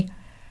said to me,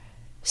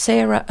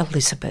 Sarah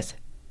Elizabeth.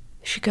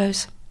 She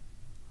goes,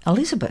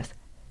 Elizabeth?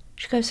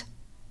 She goes,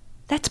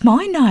 that's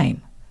my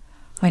name.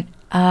 I went,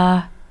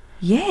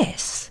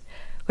 yes.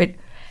 Went,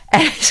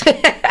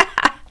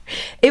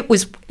 it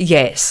was,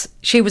 yes.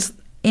 She was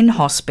in the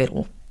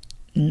hospital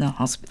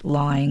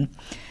lying,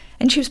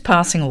 and she was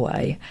passing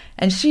away,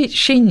 and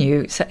she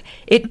knew. So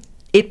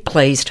it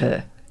pleased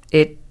her.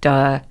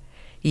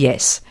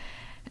 Yes.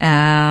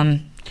 Do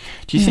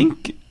you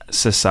think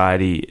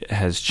society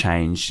has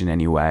changed in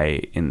any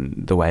way in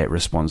the way it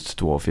responds to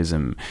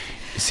dwarfism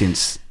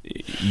since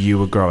you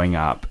were growing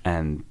up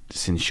and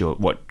since you're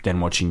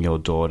watching your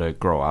daughter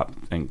grow up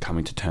and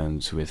coming to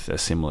terms with a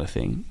similar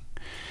thing?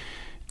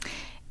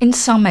 In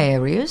some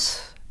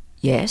areas,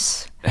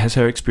 yes. Has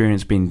her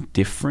experience been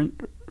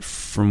different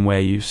from where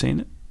you've seen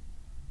it?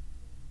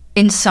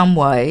 In some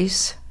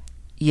ways,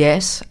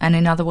 yes, and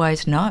in other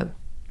ways, no.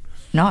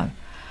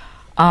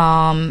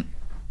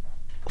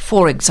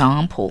 For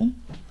example,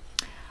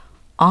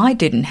 I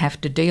didn't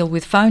have to deal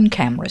with phone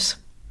cameras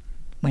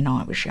when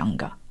I was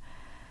younger.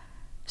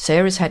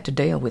 Sarah's had to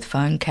deal with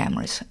phone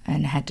cameras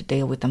and had to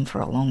deal with them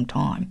for a long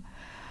time.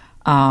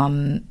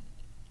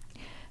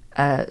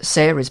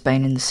 Sarah's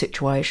been in the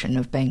situation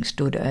of being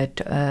stood at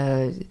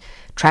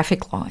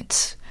traffic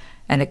lights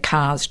and a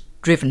car's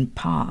driven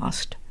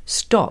past,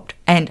 stopped,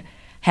 and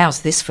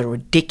how's this for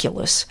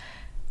ridiculous,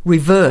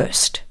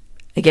 reversed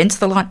against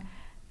the light,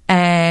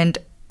 and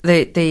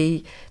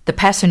the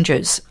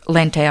passengers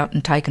leant out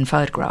and taken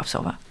photographs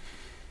of her.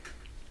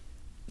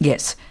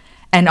 Yes,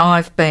 and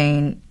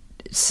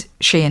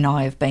she and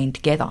I have been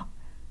together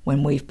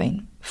when we've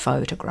been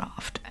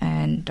photographed,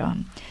 and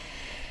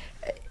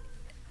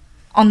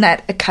on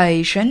that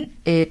occasion,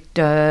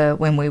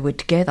 when we were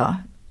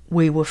together,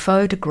 we were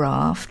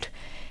photographed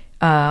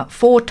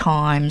 4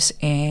 times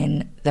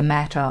in the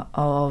matter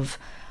of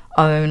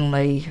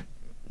only,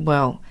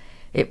 well,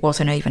 it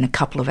wasn't even a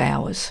couple of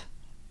hours,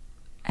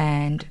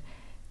 and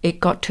it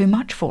got too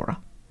much for her.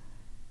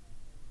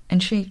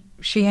 And she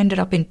ended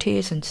up in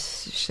tears and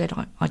said,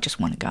 I just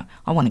want to go.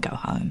 I want to go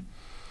home.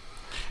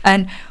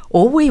 And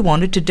all we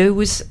wanted to do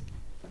was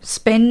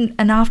spend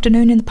an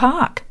afternoon in the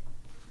park.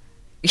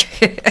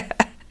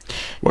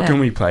 What can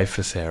we play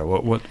for Sarah?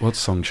 What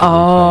song should we play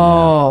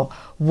now?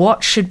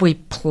 What should we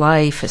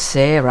play for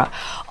Sarah?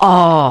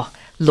 Oh,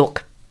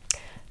 look,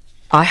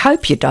 I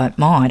hope you don't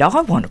mind.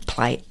 I want to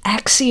play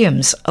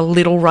Axiom's A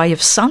Little Ray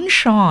of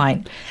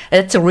Sunshine.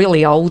 It's a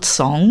really old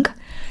song.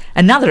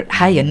 Another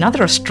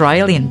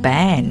Australian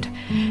band.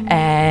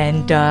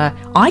 And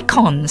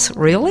icons,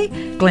 really.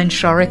 Glenn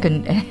Shorrock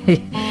and,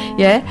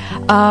 yeah.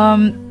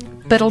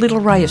 But A Little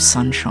Ray of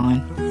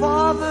Sunshine.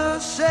 Father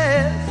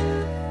says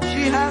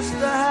she has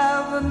to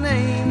have a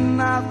name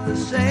not the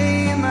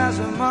same as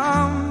her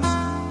mom's,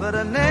 but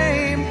a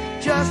name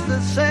just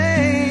the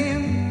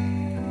same.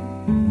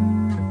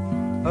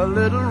 A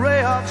little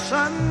ray of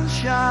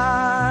sunshine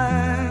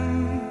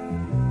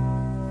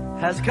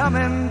has come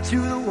into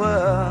the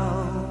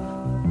world.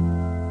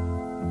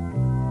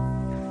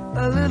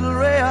 A little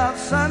ray of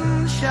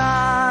sunshine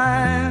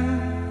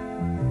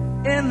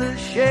in the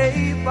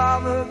shape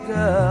of a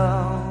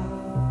girl.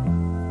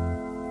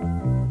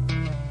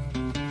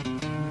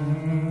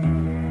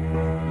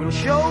 We'll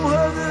show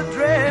her the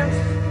dress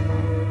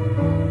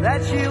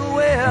that she'll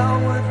wear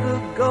with the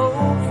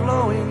gold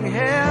flowing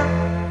hair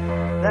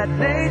that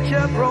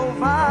nature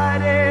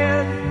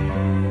provided.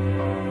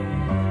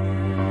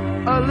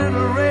 A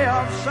little ray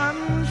of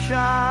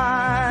sunshine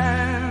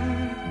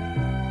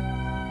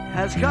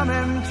has come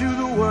into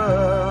the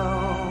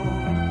world.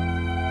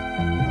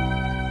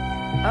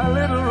 A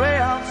little ray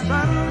of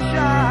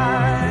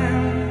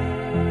sunshine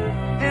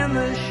in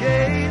the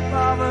shape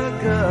of a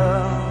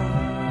girl.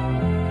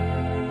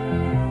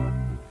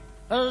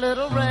 A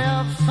little ray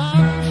of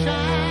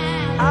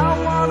sunshine. I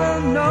wanna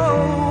know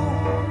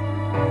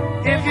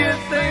if you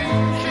think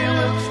she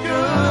looks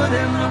good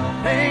in the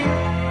pink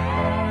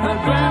her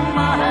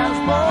grandma has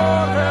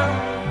bought her.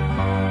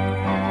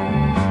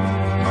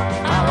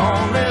 Our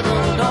own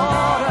little daughter.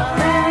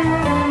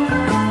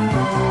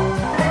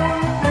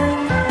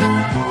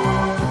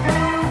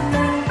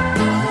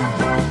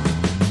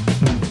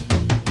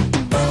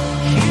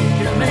 She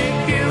can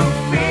make you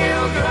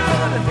feel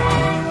good.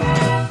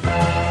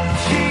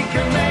 She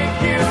can make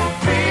you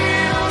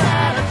feel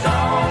that it's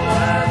all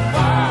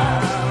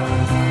worthwhile.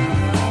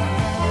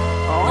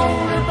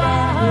 Only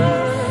by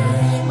her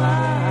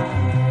smile.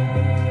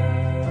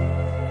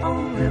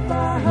 Only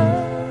by her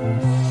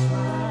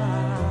smile.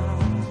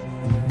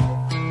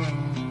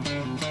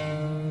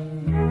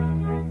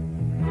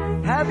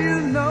 Have you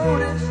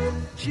noticed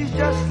she's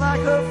just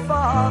like her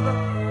father?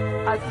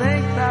 I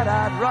think that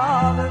I'd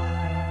rather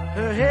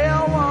her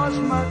hair was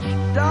much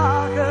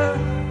darker.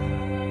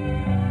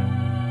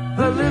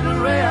 A little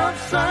ray of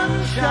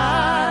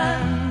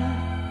sunshine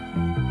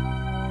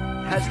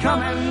has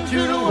come into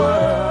the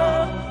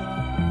world.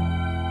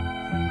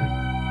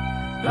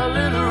 A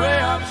little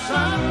ray of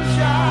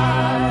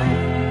sunshine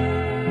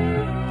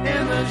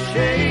in the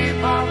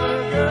shape of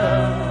a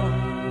girl.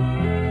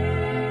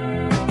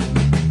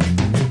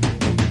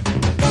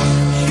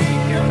 She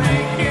can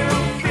make you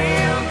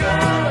feel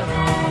good.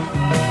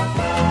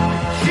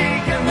 She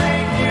can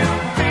make you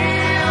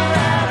feel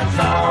that it's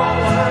all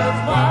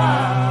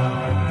worthwhile.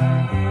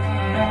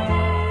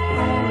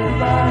 Only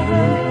by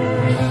her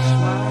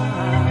smile.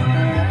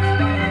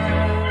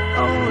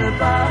 Only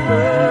by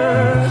her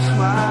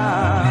smile.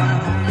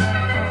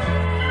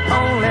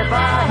 Only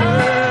by her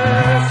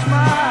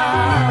smile.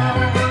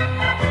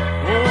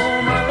 Oh,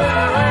 my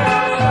little ray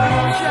of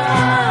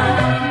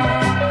sunshine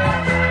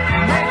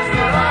makes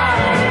me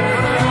life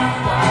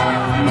worthwhile.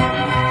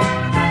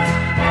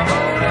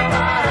 Only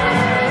by her smile. Only by her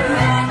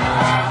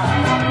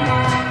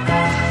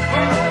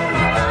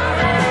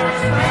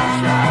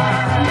sunshine.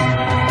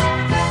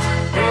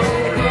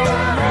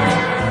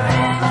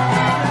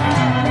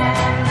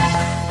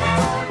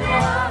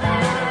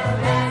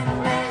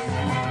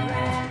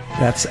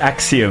 That's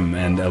Axiom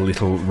and A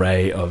Little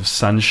Ray of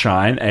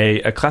Sunshine,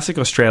 a classic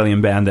Australian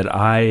band that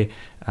I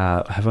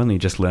have only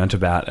just learnt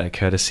about,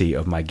 courtesy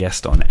of my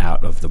guest on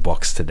Out of the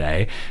Box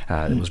today.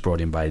 It was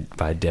brought in by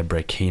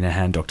Debra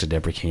Keenahan. Dr.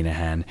 Debra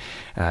Keenahan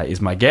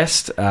is my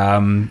guest.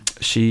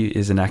 She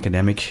is an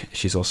academic.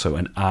 She's also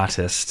an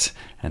artist,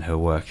 and her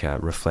work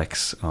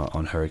reflects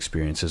on her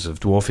experiences of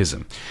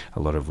dwarfism, a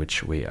lot of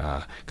which we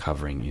are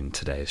covering in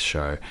today's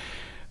show.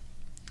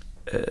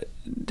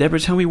 Debra,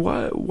 tell me,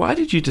 why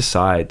did you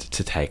decide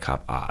to take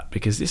up art?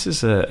 Because this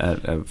is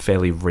a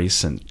fairly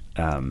recent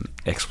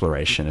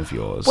exploration of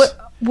yours.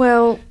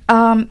 Well,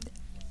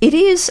 it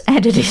is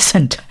and it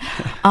isn't.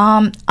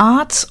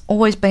 Art's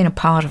always been a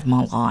part of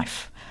my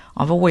life.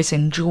 I've always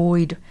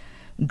enjoyed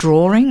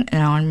drawing,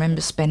 and I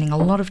remember spending a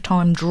lot of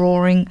time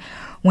drawing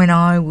when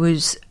I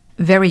was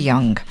very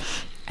young.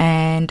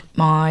 And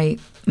my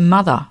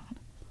mother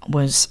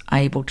was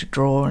able to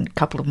draw, and a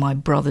couple of my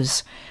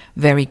brothers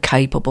very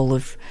capable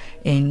of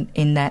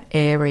in that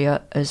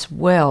area as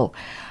well.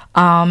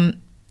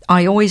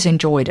 I always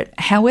enjoyed it.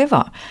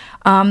 However,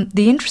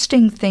 the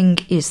interesting thing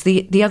is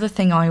the other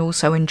thing I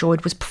also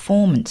enjoyed was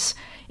performance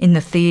in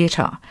the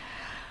theatre.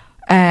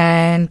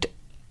 And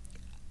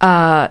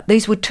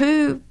these were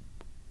two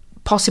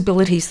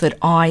possibilities that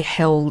I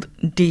held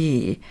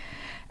dear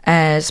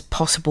as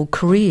possible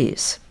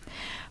careers.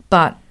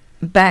 But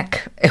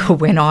back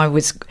when I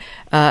was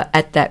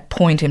at that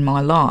point in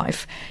my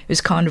life, it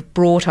was kind of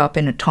brought up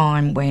in a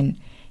time when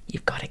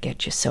you've got to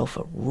get yourself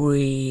a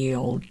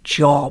real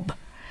job.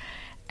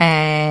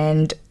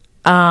 And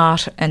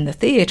art and the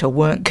theatre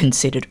weren't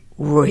considered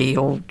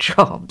real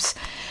jobs.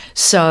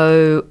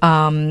 So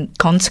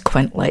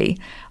consequently,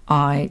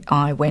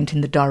 I went in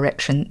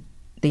the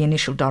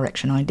initial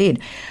direction I did.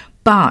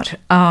 But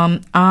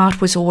art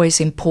was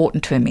always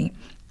important to me.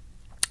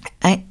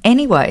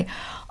 Anyway,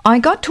 I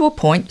got to a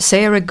point,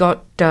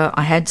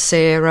 I had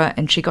Sarah,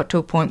 and she got to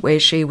a point where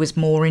she was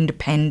more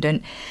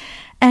independent.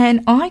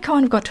 And I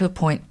kind of got to a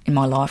point in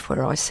my life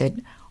where I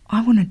said,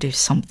 I want to do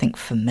something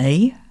for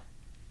me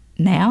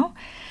now.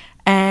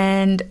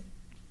 And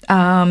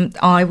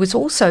I was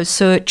also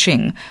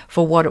searching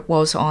for what it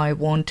was I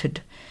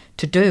wanted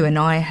to do. And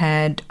I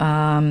had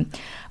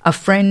a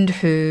friend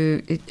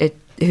who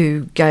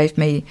gave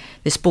me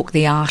this book,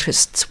 The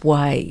Artist's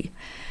Way.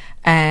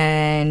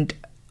 And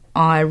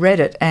I read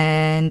it,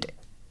 and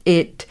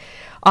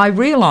I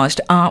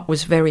realised art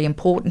was very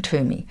important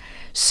to me.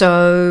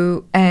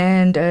 So,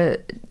 and a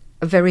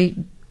very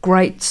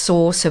great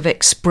source of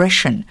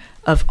expression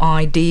of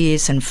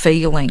ideas and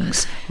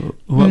feelings.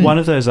 One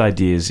of those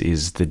ideas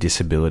is the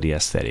disability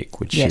aesthetic,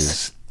 which Yes.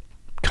 has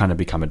kind of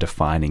become a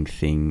defining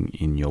thing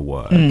in your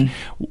work.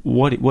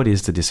 What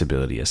is the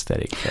disability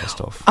aesthetic,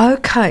 first off?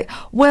 Okay,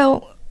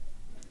 well,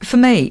 for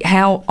me,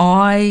 how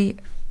I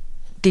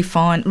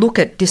look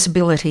at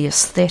disability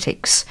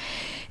aesthetics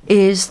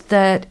is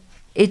that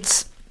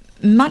it's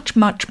much,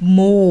 much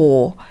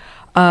more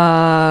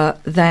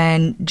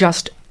than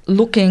just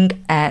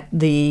looking at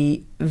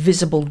the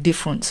visible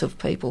difference of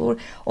people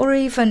or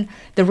even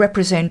the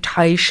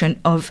representation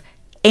of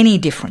any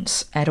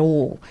difference at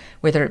all,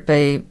 whether it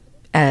be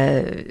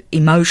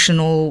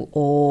emotional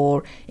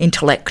or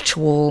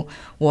intellectual,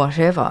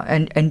 whatever,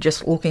 and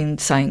just looking and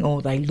saying, oh,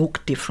 they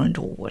look different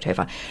or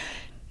whatever.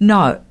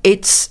 No,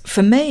 it's,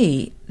 for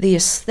me, the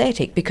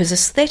aesthetic, because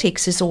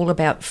aesthetics is all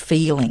about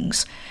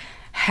feelings,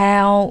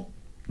 how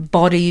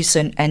bodies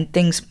and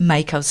things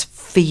make us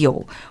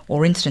feel,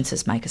 or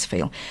instances make us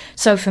feel.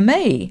 So for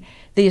me,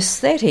 the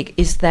aesthetic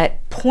is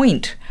that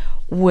point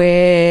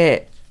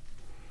where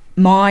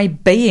my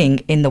being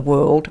in the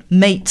world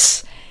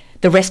meets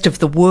the rest of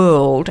the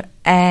world,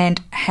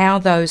 and how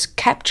those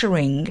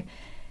capturing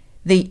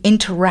the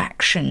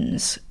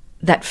interactions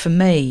that, for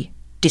me,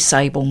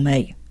 disable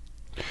me.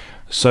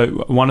 So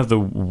one of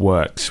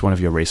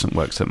your recent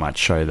works that might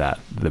show that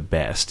the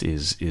best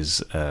is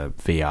a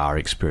VR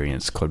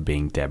experience called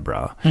Being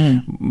Debra.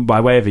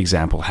 By way of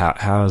example,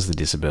 how is the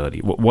disability?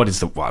 What is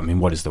the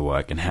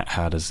work, and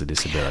how does the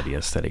disability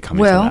aesthetic come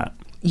into that?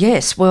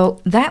 Yes, well,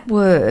 that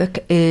work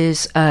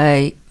is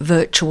a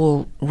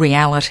virtual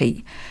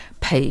reality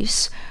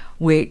piece,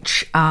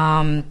 which it's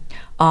a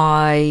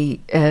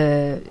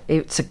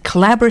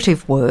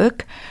collaborative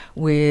work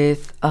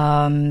with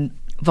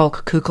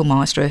Volker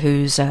Kugelmeister,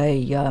 who's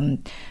a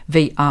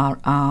VR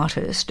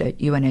artist at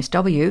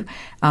UNSW,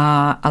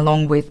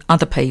 along with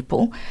other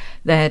people,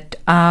 that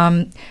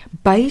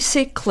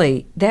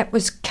basically that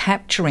was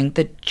capturing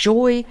the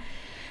joy.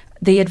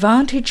 The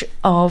advantage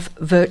of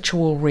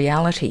virtual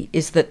reality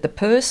is that the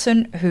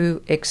person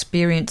who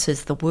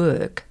experiences the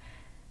work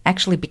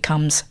actually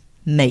becomes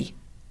me.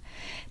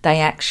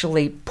 They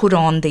actually put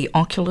on the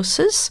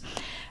Oculuses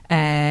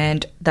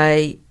and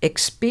they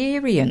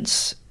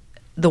experience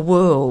the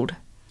world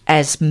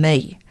as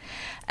me.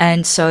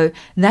 And so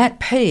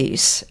that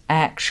piece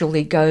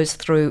actually goes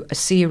through a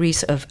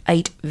series of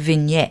 8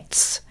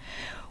 vignettes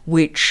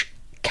which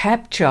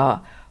capture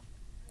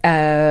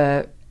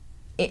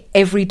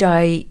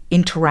everyday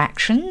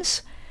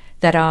interactions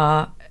that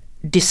are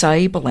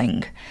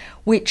disabling,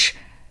 which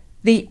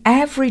the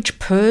average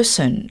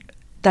person,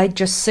 they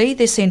just see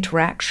this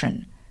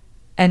interaction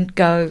and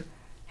go,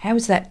 how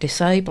is that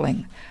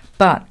disabling?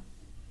 But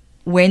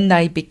when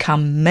they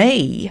become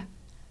me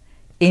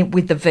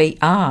with the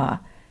VR,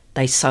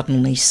 they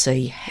suddenly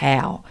see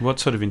how. What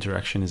sort of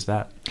interaction is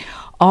that?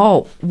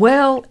 Oh,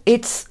 well,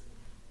 it's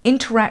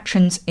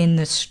interactions in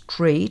the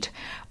street.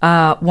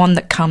 One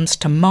that comes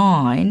to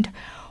mind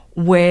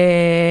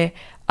where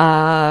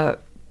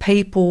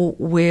people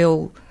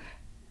will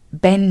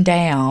bend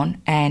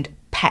down and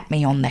pat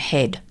me on the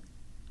head,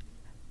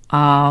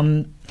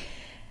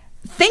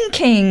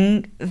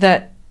 thinking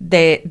that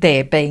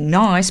they're being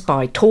nice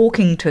by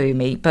talking to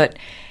me, but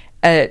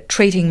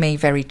treating me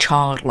very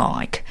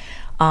childlike.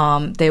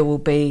 There will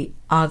be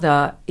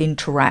other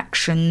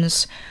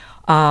interactions,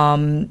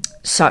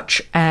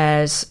 such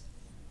as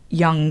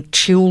young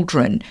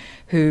children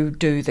who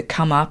do the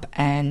come up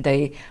and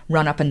they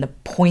run up and the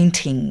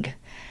pointing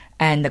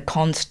and the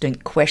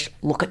constant question,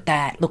 look at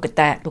that, look at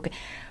that, look at...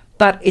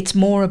 But it's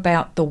more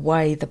about the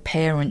way the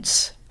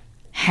parents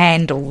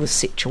handle the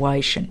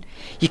situation.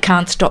 You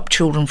can't stop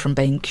children from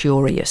being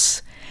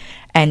curious,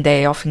 and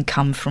they often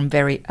come from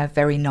a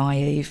very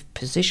naive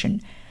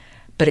position,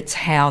 but it's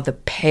how the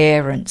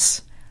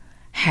parents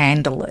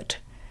handle it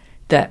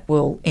that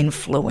will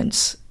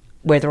influence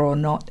whether or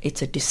not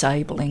it's a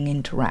disabling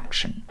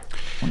interaction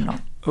or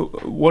not.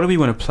 What do we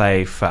want to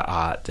play for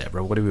art,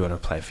 Deborah? What do we want to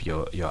play for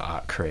your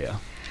art career?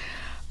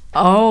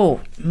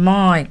 Oh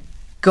my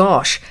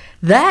gosh,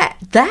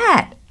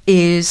 that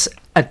is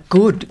a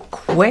good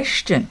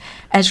question.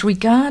 As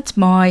regards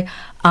my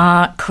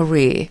art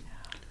career,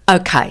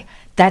 okay,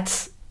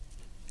 that's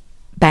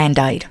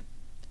Band-Aid,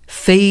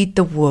 feed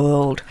the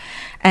world.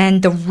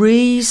 And the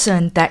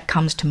reason that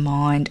comes to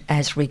mind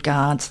as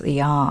regards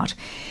the art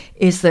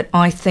is that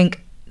I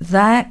think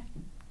that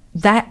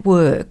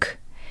work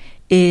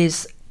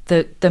is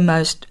the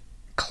most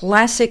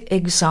classic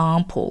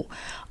example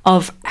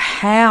of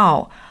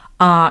how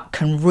art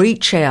can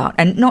reach out.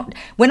 And not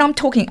when I'm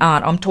talking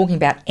art, I'm talking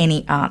about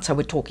any art. So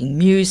we're talking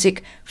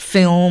music,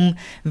 film,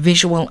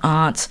 visual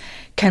arts,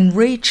 can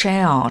reach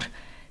out,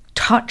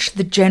 touch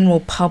the general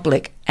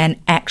public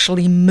and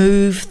actually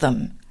move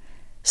them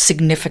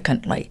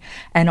significantly.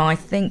 And I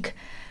think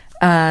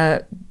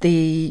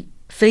the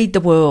Feed the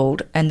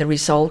World and the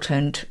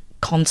resultant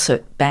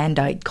concert,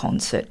 Band-Aid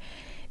concert,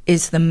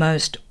 is the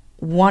most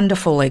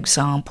wonderful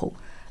example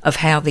of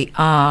how the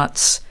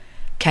arts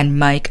can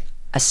make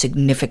a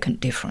significant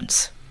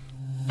difference.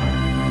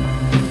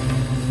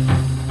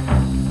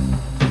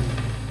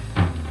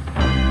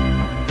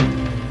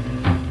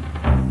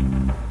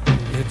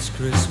 It's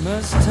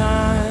Christmas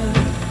time.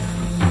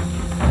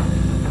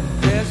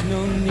 There's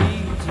no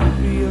need to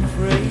be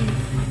afraid.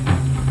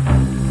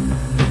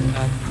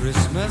 At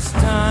Christmas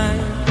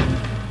time,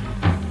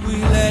 we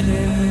let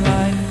in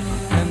light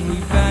and we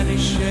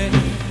banish shade.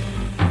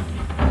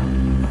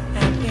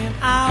 And in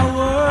our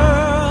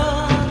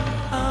world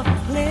of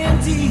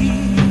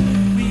plenty,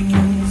 we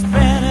can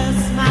spread a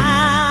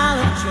smile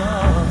of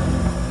joy.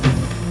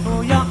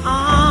 Throw your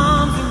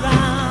arms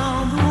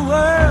around the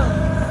world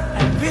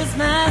at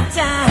Christmas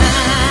time.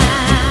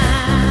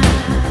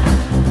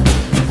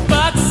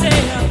 But say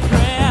a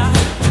prayer,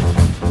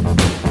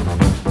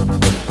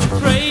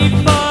 pray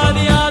for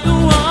the other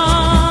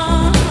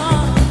ones.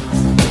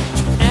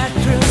 At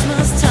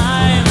Christmas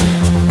time,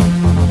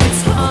 it's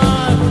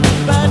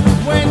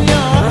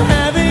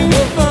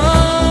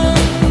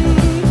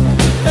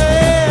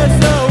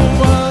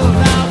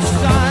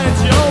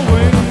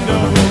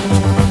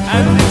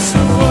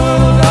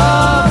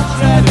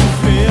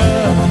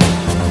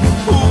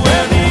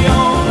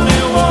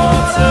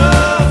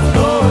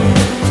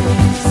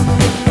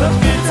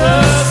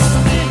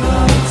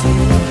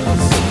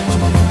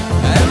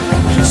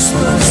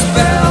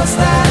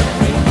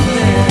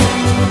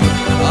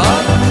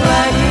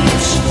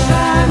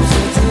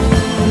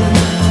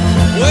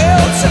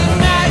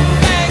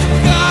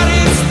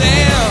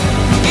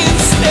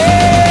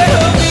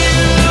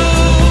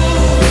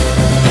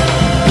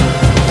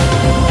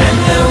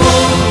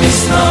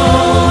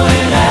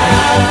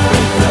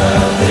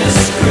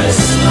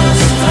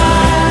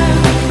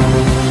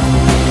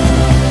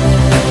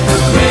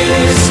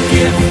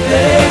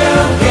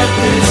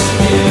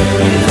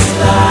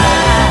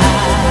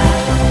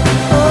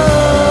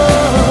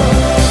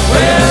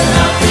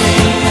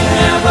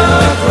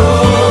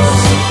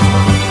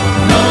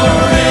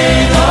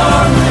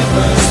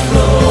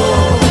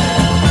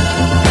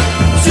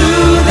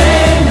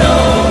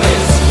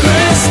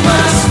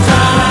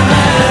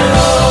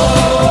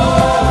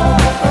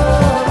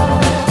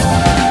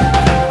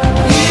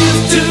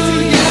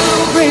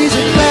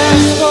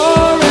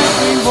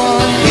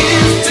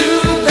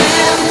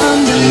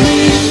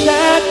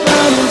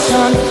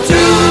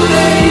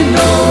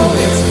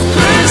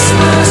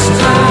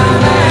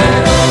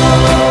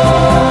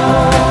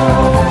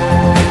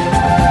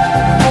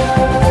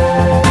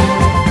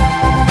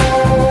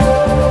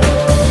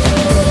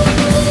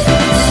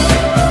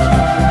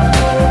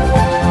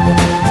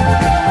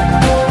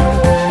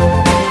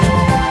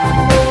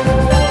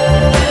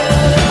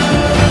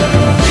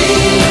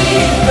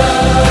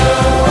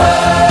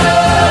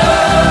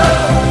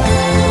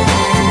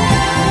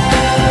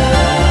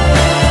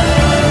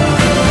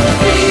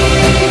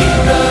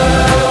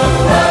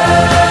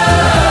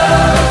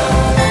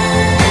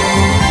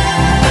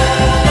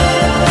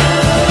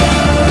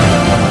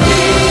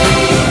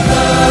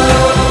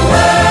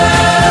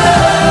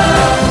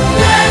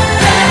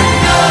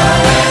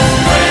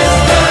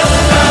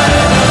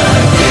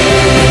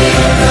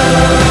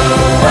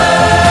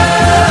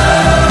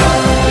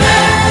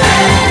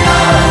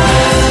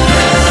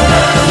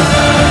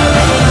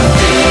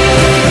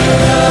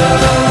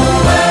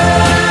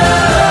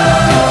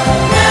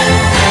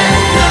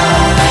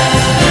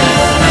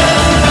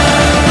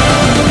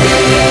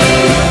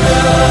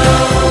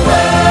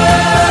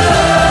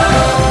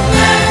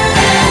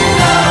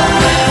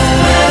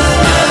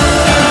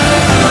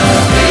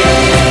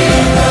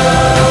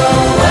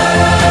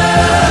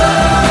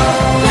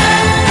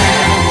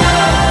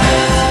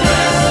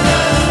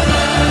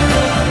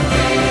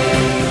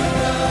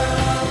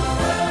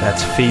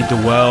That's Feed the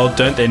World.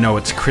 Don't They Know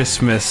It's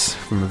Christmas?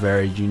 From a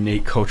very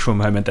unique cultural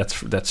moment.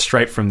 That's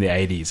straight from the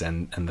 80s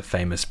and the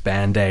famous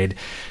Band-Aid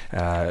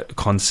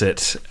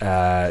concert,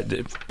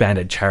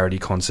 Band-Aid charity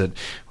concert.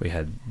 We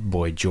had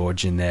Boy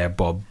George in there,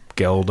 Bob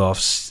Geldof,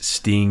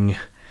 Sting,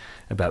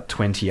 about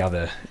 20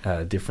 other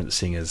different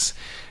singers.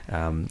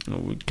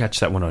 Catch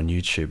that one on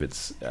YouTube.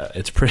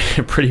 It's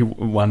pretty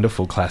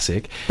wonderful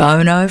classic.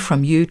 Bono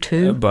from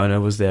U2.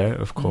 Bono was there,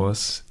 of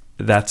course.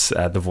 That's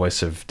the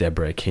voice of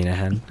Debra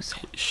Keenahan.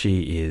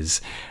 She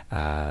is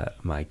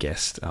my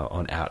guest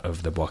on Out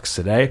of the Box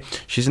today.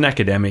 She's an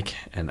academic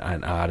and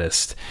an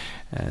artist,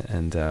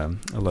 and a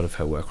lot of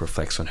her work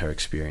reflects on her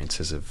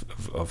experiences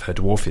of her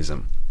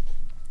dwarfism.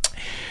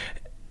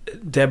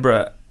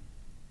 Debra,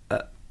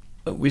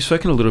 we've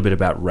spoken a little bit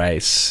about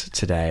race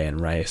today, and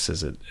race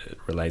as it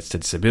relates to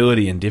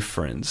disability and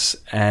difference,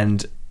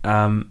 and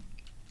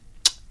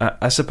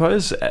I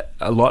suppose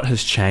a lot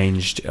has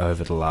changed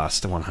over the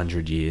last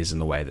 100 years in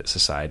the way that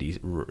society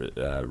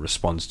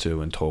responds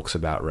to and talks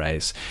about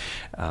race.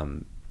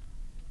 A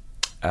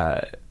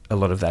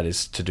lot of that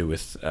is to do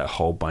with a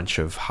whole bunch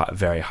of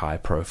very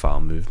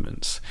high-profile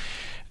movements.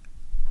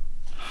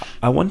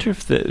 I wonder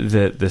if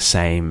the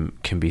same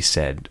can be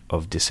said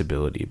of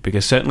disability,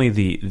 because certainly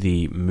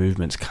the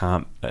movements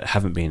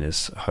haven't been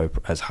as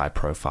high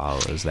profile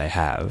as they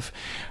have.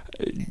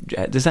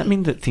 Does that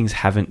mean that things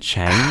haven't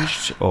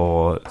changed,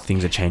 or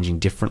things are changing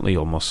differently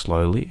or more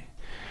slowly?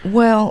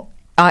 Well,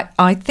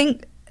 I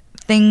think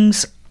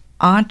things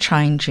are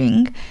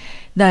changing.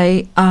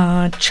 They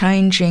are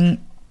changing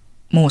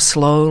more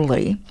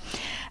slowly,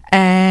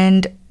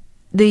 and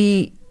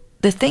the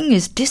thing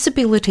is,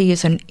 disability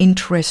is an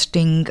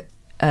interesting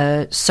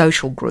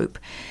social group,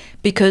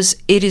 because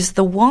it is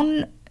the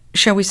one,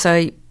 shall we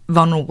say,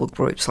 vulnerable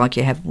groups, like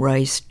you have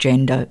race,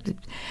 gender,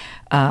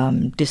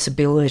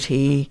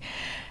 disability,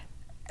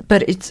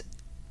 but it's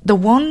the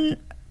one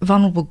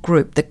vulnerable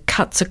group that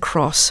cuts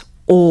across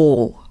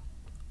all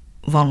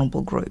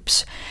vulnerable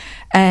groups.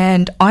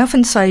 And I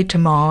often say to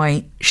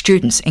my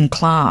students in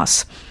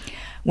class,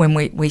 when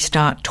we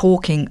start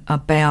talking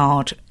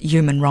about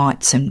human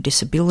rights and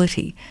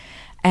disability,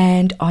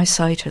 and I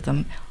say to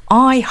them,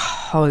 I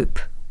hope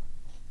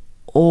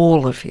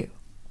all of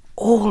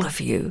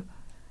you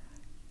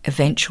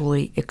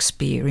eventually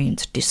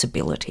experience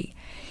disability.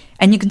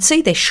 And you can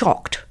see they're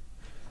shocked.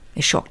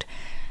 They're shocked.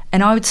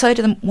 And I would say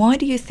to them, why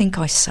do you think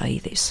I say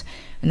this?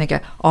 And they go,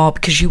 oh,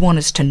 because you want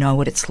us to know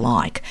what it's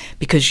like,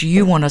 because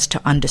you want us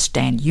to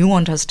understand, you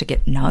want us to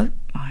get, no.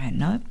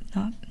 I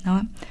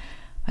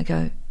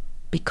go,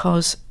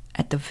 because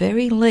at the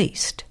very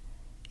least,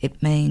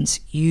 it means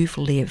you've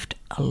lived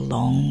a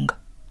long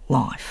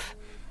life.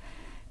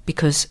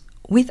 Because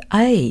with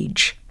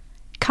age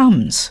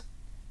comes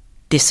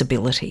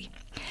disability.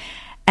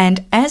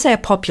 And as our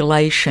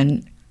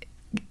population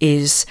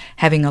is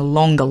having a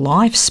longer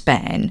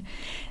lifespan,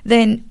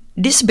 then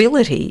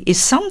disability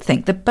is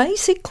something that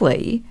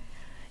basically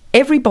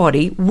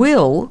everybody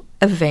will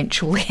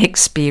eventually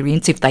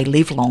experience if they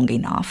live long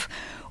enough,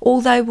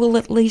 or they will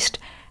at least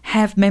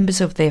have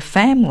members of their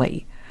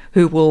family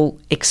who will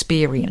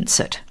experience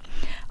it.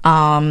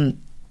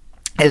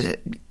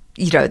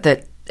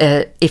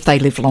 If they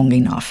live long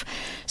enough.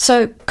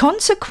 So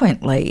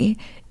consequently,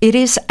 it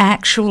is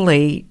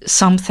actually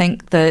something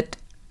that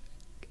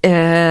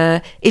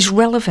is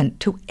relevant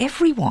to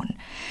everyone.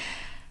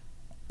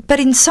 But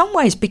in some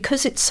ways,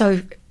 because it's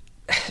so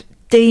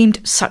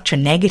deemed such a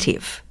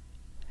negative,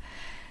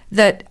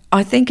 that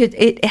I think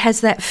it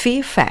has that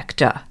fear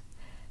factor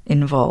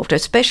involved,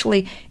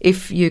 especially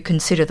if you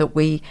consider that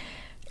we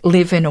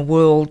live in a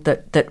world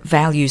that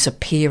values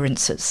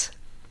appearances,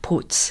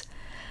 puts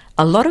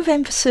a lot of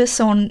emphasis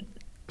on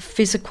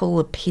physical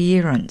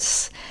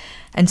appearance.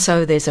 And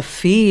so there's a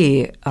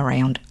fear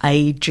around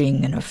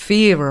ageing and a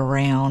fear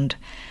around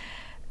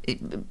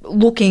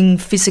looking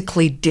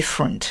physically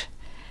different.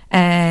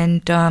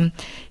 And,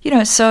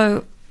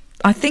 so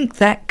I think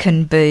that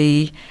can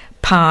be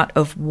part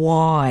of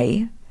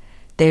why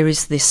there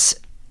is this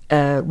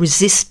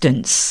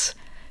resistance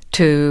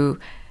to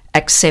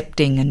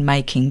accepting and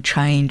making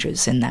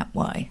changes in that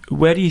way.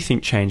 Where do you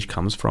think change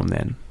comes from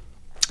then?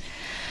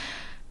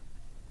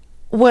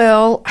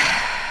 Well,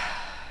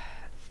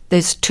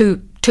 there's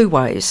two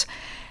ways,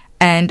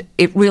 and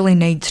it really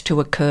needs to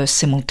occur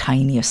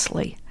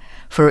simultaneously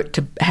for it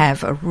to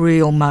have a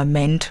real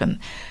momentum.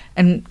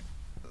 And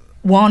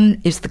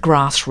one is the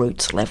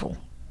grassroots level,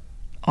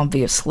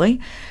 obviously,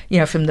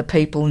 from the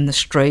people in the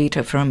street,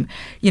 or from,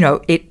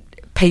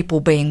 people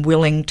being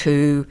willing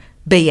to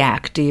be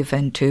active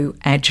and to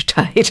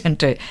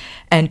agitate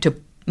and to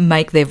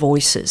make their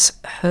voices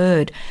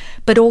heard,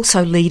 but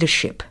also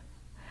leadership.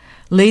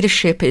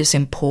 Leadership is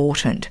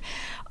important.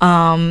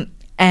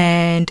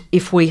 And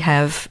if we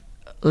have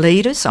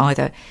leaders,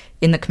 either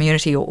in the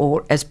community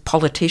or as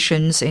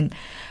politicians,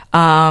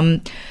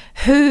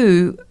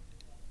 who,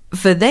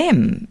 for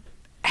them,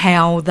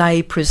 how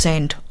they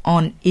present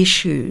on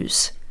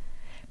issues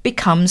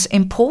becomes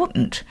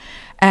important.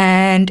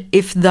 And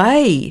if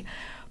they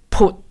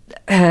put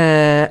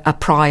a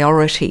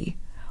priority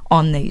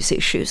on these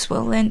issues,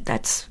 well, then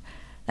that's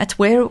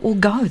where it will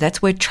go.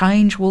 That's where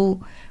change will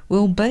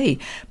be.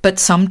 But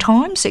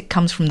sometimes it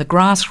comes from the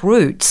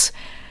grassroots,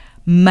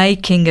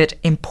 making it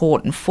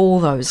important for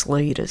those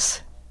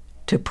leaders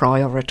to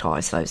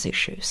prioritise those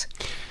issues.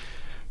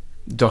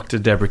 Dr.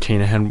 Debra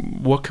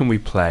Keenahan, what can we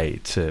play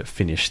to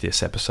finish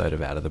this episode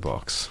of Out of the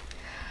Box?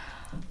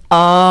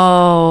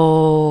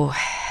 Oh,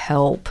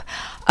 help.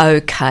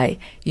 Okay,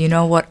 you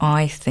know what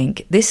I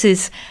think? This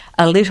is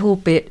a little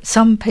bit,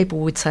 some people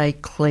would say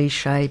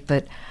cliche,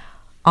 but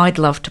I'd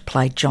love to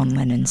play John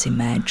Lennon's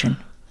Imagine,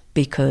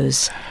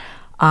 because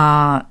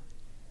the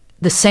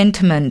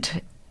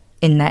sentiment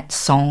in that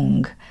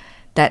song,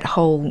 that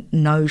whole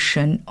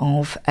notion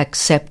of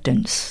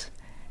acceptance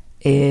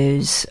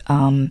is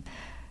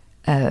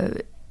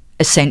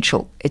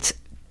essential. It's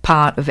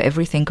part of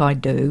everything I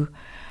do.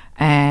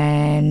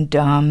 And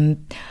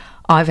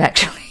I've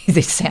actually,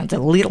 this sounds a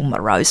little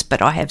morose,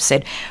 but I have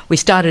said, we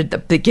started at the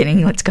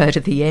beginning, let's go to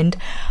the end.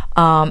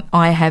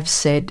 I have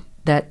said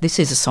that this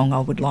is a song I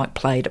would like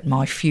played at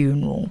my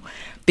funeral,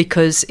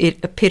 because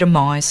it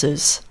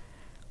epitomises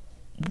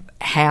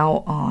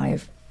how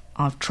I've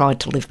tried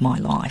to live my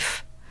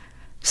life.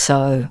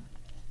 So,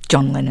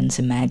 John Lennon's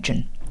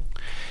Imagine.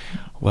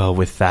 Well,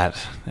 with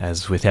that,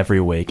 as with every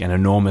week, an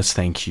enormous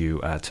thank you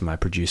to my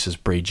producers,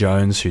 Bree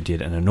Jones, who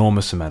did an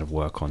enormous amount of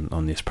work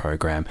on this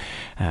program,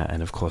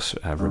 and of course,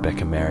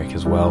 Rebecca Merrick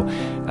as well.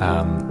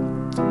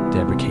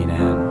 Debra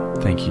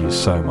Keenahan, thank you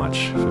so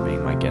much for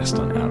being my guest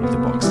on Out of the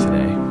Box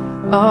today.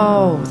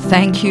 Oh,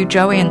 thank you,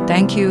 Joey, and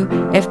thank you,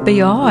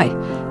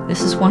 FBI.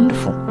 This is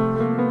wonderful.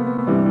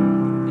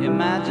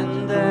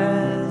 Imagine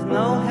there's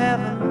no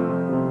heaven.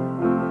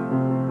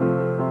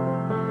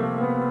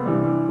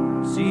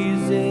 It's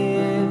easy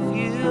if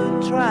you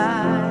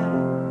try.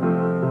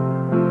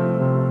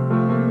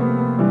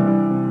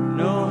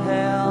 No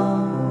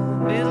hell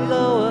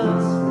below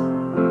us.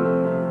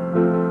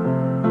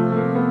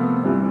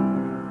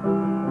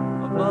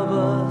 Above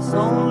us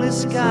only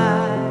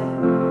sky.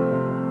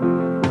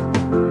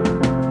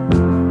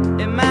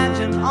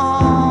 Imagine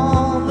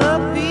all the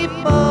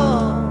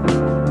people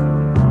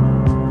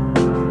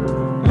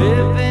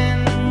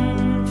living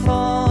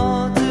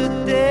for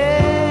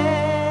today.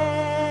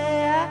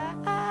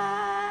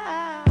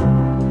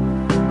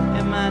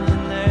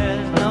 Imagine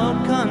there's no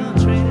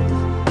countries.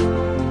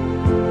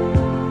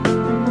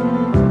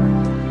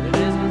 It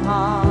isn't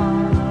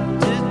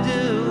hard to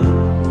do.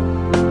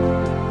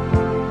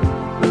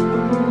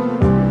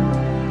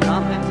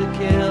 Nothing to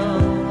kill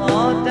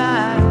or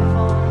die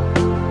for,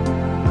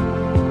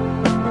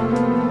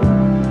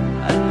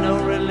 and no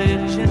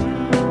religion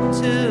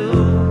too.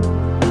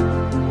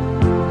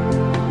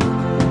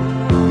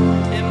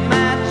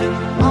 Imagine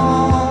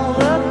all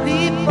the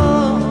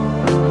people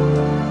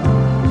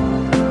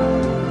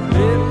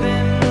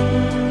living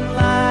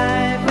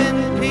life in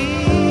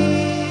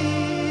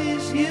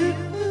peace.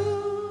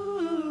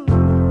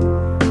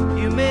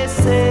 You may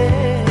say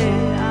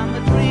I'm a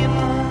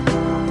dreamer,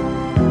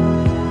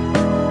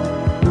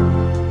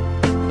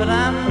 but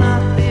I'm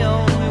not the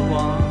only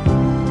one.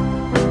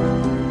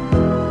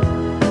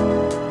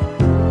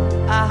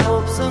 I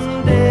hope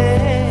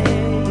someday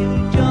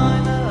you'll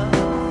join us,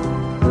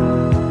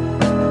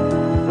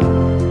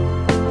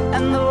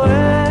 and the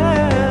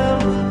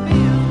world will be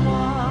as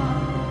one.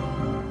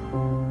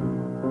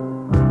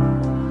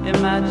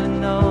 Imagine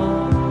no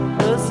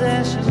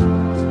possessions.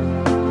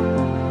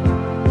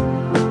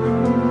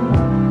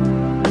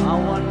 I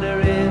wonder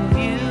if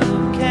you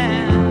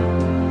can.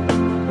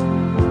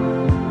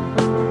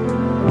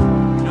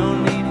 No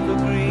need for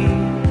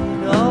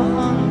greed or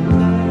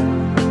hunger,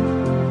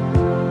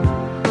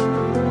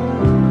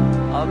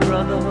 or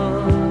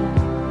brotherhood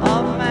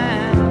of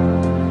man.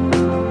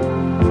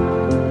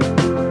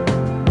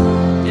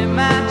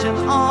 Imagine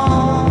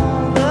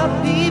all the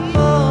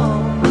people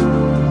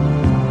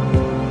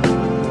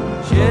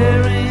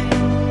sharing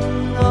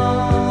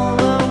all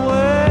the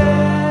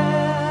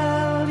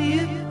world.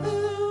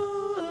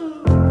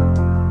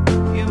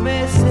 You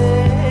may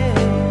say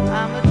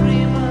I'm a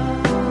dreamer,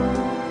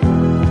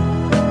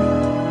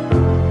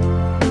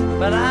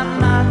 but I'm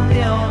not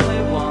the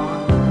only one.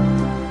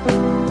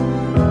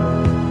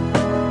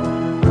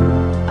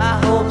 I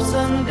hope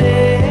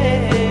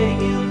someday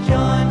you'll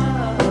join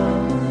us,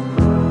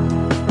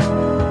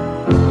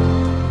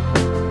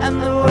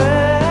 and the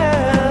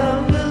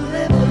world will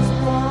live as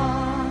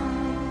one.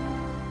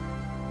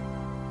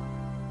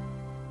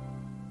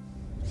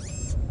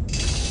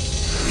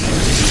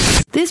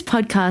 This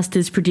podcast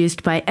is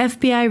produced by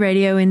FBI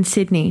Radio in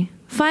Sydney.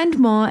 Find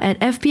more at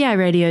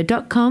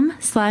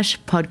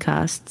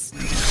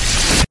fbiradio.com/podcasts.